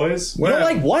melons, boys. You don't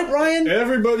like what, Ryan?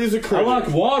 Everybody's a critic. I like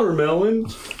watermelon.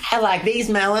 I like these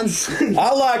melons.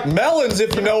 I like melons,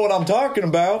 if you know what I'm talking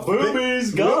about.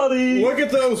 Boobies, Gotti. Look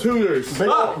at those Hooters.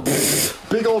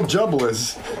 Big old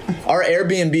jubblers. Our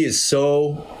Airbnb is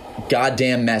so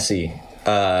goddamn messy.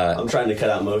 I'm trying to cut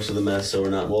out most of the mess so we're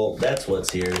not. Well, that's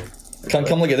what's here.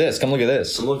 Come look at this. Come look at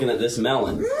this. I'm looking at this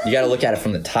melon. You got to look at it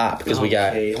from the top because we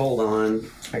got. Okay, hold on.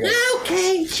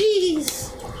 Okay,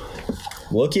 jeez.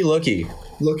 Looky.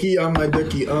 Looky on my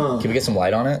dookie. Can we get some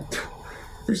light on it?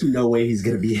 There's no way he's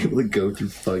gonna be able to go through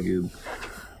fucking.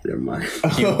 Never mind.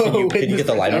 Can you get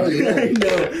the light on it? I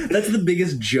know. That's the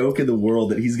biggest joke in the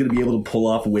world that he's gonna be able to pull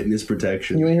off witness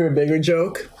protection. You want to hear a bigger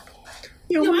joke?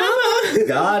 Your mama.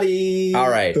 Gotti. All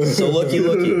right. So looky.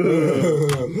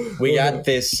 We got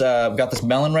this. Got this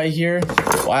melon right here.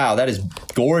 Wow, that is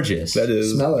gorgeous. That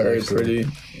is very pretty.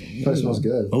 It smells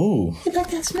good. Ooh. You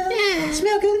like that smell? Yeah.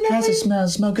 Smell good enough? How's it smell?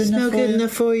 Smell good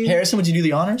enough for you? Harrison, would you do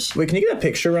the honors? Wait, can you get a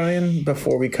picture, Ryan,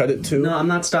 before we cut it too? No, I'm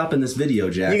not stopping this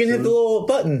video, Jack. You can hit the little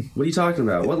button. What are you talking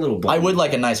about? What little button? I would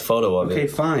like a nice photo of it. Okay,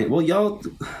 fine. Well, y'all.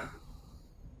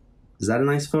 Is that a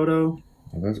nice photo?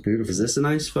 Oh, that's beautiful. Is this a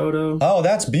nice photo? Oh,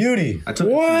 that's beauty. I took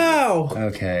Wow.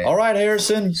 Okay. All right,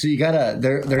 Harrison. So you gotta.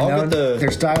 They're known. They're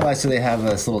stylized so they have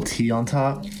this little T on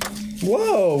top.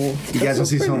 Whoa. You guys want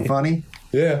to see something funny?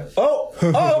 Yeah. Oh.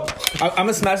 I'm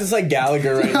gonna smash this like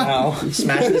Gallagher right now.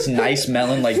 Smash this nice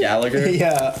melon like Gallagher.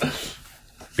 Yeah.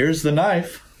 Here's the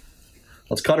knife.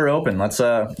 Let's cut her open. Let's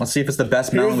see if it's the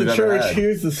best melon we've ever had.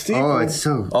 Here's the steeple. Oh, it's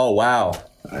so. Oh wow.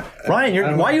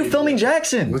 Ryan, why are you filming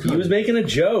Jackson? He was making a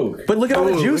joke. But look at all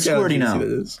the juice squirting out.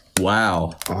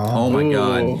 Wow. Oh my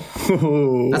god.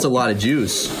 That's a lot of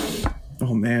juice.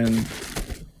 Oh man.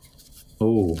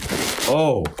 Oh.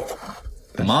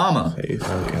 Mama.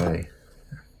 Okay.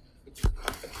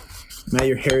 Matt,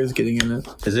 your hair is getting in it.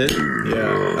 Is it?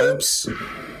 Yeah. Oops.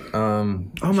 Oh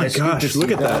my gosh!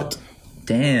 Look at that.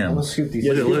 Damn. Scoop these.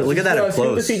 Yeah, look at that up Scoop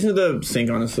the close. seeds into the sink,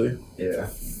 honestly. Yeah.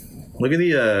 Look at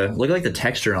the look at like the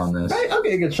texture on this. I'll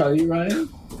get a good shot of you, Ryan.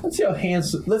 Let's see how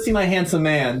handsome. Let's see my handsome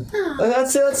man.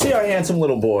 Let's see our handsome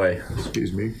little boy.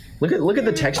 Excuse me. Look at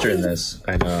the texture in this.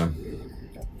 I know.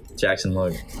 Jackson,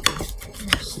 look.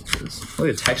 Look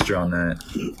at the texture on that.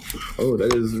 Oh,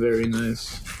 that is very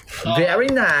nice. Very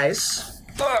nice.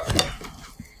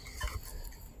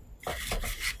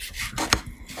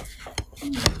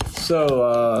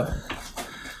 So,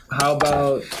 how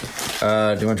about?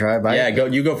 Do you want to try it? Yeah,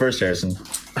 you go first, Harrison.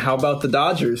 How about the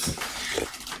Dodgers?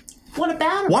 What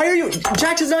about him? Why are you?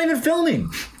 Jackson's not even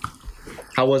filming.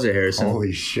 How was it, Harrison?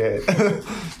 Holy shit.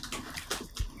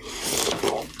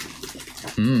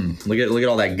 Look at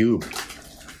all that goop.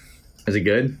 Is it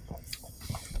good?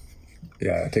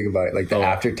 Yeah, take a bite. Like the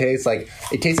aftertaste, like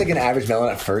it tastes like an average melon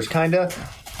at first, kinda,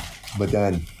 but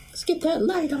then. Let's get that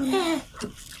light on it.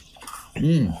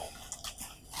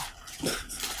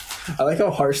 I like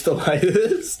how harsh the light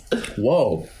is.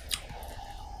 Whoa,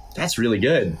 that's really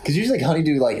good. Because usually like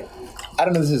honeydew, like I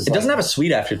don't know. This is. It doesn't have a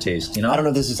sweet aftertaste, you know. I don't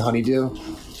know if this is honeydew,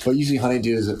 but usually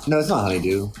honeydew is no, it's not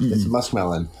honeydew. Mm-hmm. It's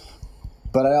muskmelon.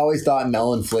 But I always thought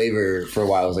melon flavor for a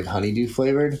while was like honeydew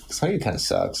flavored. Because honeydew kind of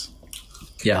sucks.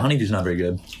 Yeah, honeydew's not very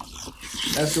good.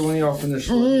 After when y'all finish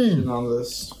on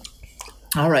this.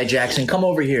 All right, Jackson, come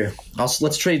over here.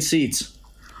 Let's trade seats.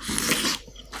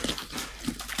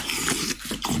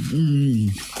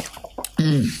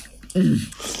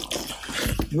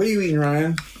 What are you eating,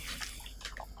 Ryan?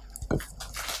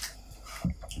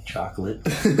 Chocolate.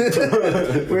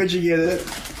 Where'd you get it?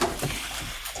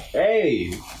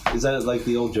 Hey, is that like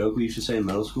the old joke we used to say in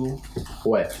middle school?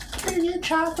 What? Where'd you get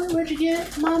chocolate? Where'd you get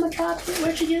it? Mama chocolate?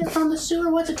 Where'd you get it from the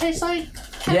sewer? What's it taste like?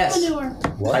 Yes. Manure.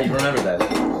 What? I remember that.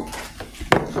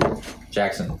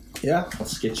 Jackson. Yeah?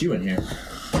 Let's get you in here.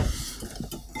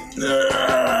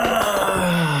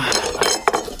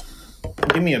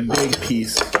 Give me a big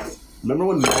piece. Remember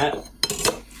when Matt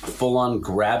full on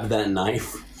grabbed that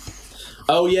knife?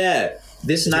 Oh yeah.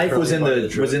 This knife was in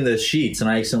the sheets, and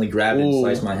I accidentally grabbed it and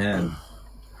sliced my hand.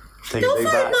 Take a big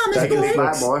bite. Take a big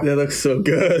bite, boy. That looks so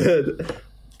good.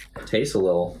 Tastes a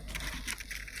little.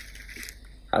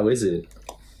 How is it?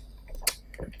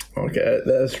 Okay,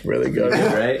 that's really good.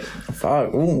 Right?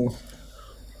 Fuck. Ooh.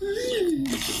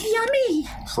 Yummy.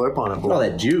 Slurp on it, boy. All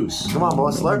that juice. Come on,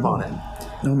 boy. Slurp on it.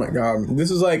 Oh my god. This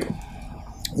is like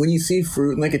when you see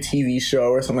fruit in like a TV show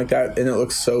or something like that and it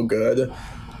looks so good.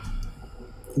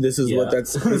 This is what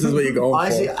you're going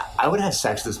Honestly, for. I would have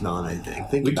sex with this melon, I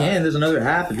think. We can. There's another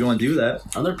half if you want to do that.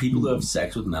 Are there people who have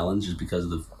sex with melons just because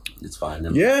of the... It's fine.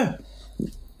 Never mind. Yeah.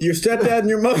 Your stepdad and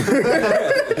your mother.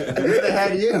 They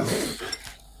had you.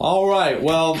 All right.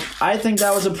 Well, I think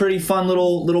that was a pretty fun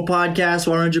little podcast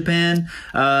while we're in Japan.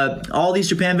 All these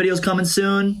Japan videos coming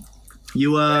soon.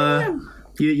 You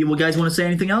guys want to say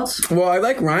anything else? Well, I'd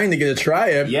like Ryan to get to try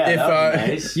it. Yeah, that would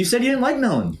be nice. You said you didn't like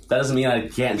melon. That doesn't mean I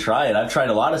can't try it. I've tried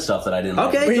a lot of stuff that I didn't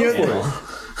like. Okay, go for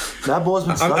it. That boy's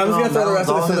been I'm sucking just going to throw the rest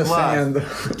of this in the sand.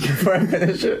 sand before I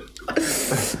finish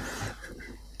it.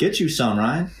 Get you some,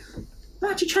 Ryan. Why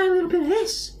don't you try a little bit of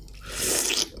this?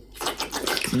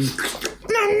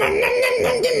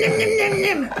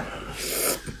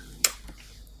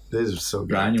 This is so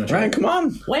good. Ryan, you want to try? Ryan, come on.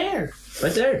 Where?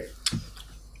 Right there.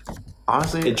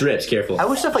 Honestly, It drips. Careful. I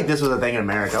wish stuff like this was a thing in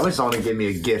America. I wish someone would give me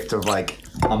a gift of like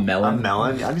A melon. a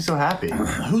melon. I'd be so happy.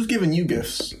 Who's giving you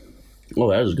gifts? Oh,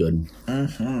 that was good.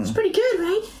 It's pretty good,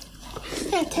 right?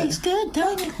 That tastes good,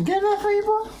 don't it? Good enough for you,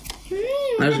 boy?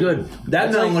 That was good.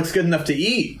 That melon looks good enough to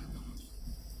eat.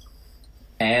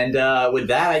 And with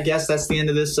that, I guess that's the end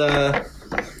of this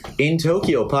In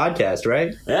Tokyo podcast,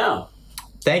 right? Yeah.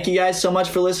 Thank you guys so much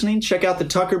for listening. Check out the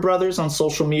Tucker Brothers on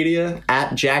social media,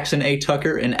 at Jackson A.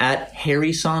 Tucker and at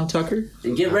Harry-san Tucker.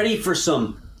 And get ready for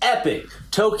some epic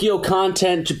Tokyo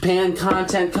content, Japan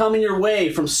content coming your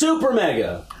way from Super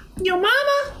Mega. Your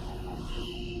mama?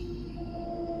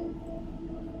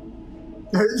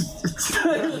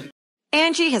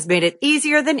 Angie has made it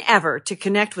easier than ever to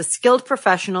connect with skilled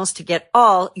professionals to get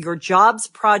all your jobs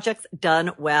projects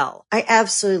done well. I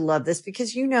absolutely love this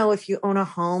because, you know, if you own a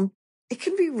home, it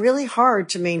can be really hard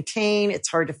to maintain. It's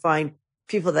hard to find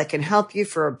people that can help you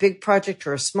for a big project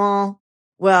or a small.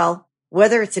 Well,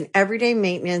 whether it's in everyday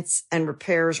maintenance and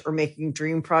repairs or making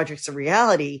dream projects a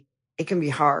reality, it can be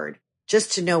hard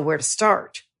just to know where to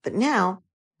start. But now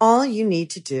all you need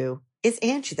to do is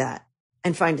Angie that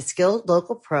and find a skilled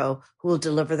local pro who will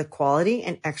deliver the quality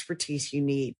and expertise you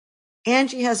need.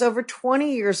 Angie has over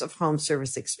 20 years of home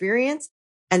service experience,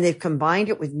 and they've combined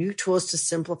it with new tools to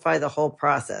simplify the whole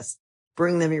process.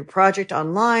 Bring them your project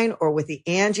online or with the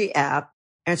Angie app,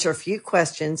 answer a few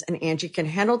questions, and Angie can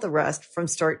handle the rest from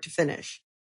start to finish.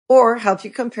 Or help you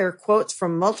compare quotes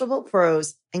from multiple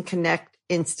pros and connect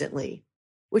instantly,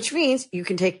 which means you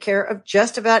can take care of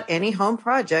just about any home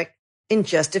project in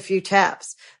just a few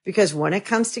taps. Because when it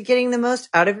comes to getting the most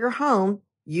out of your home,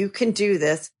 you can do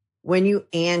this when you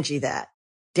Angie that.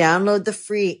 Download the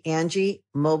free Angie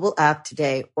mobile app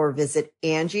today or visit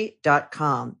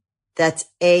Angie.com. That's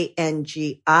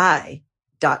ANGI.com.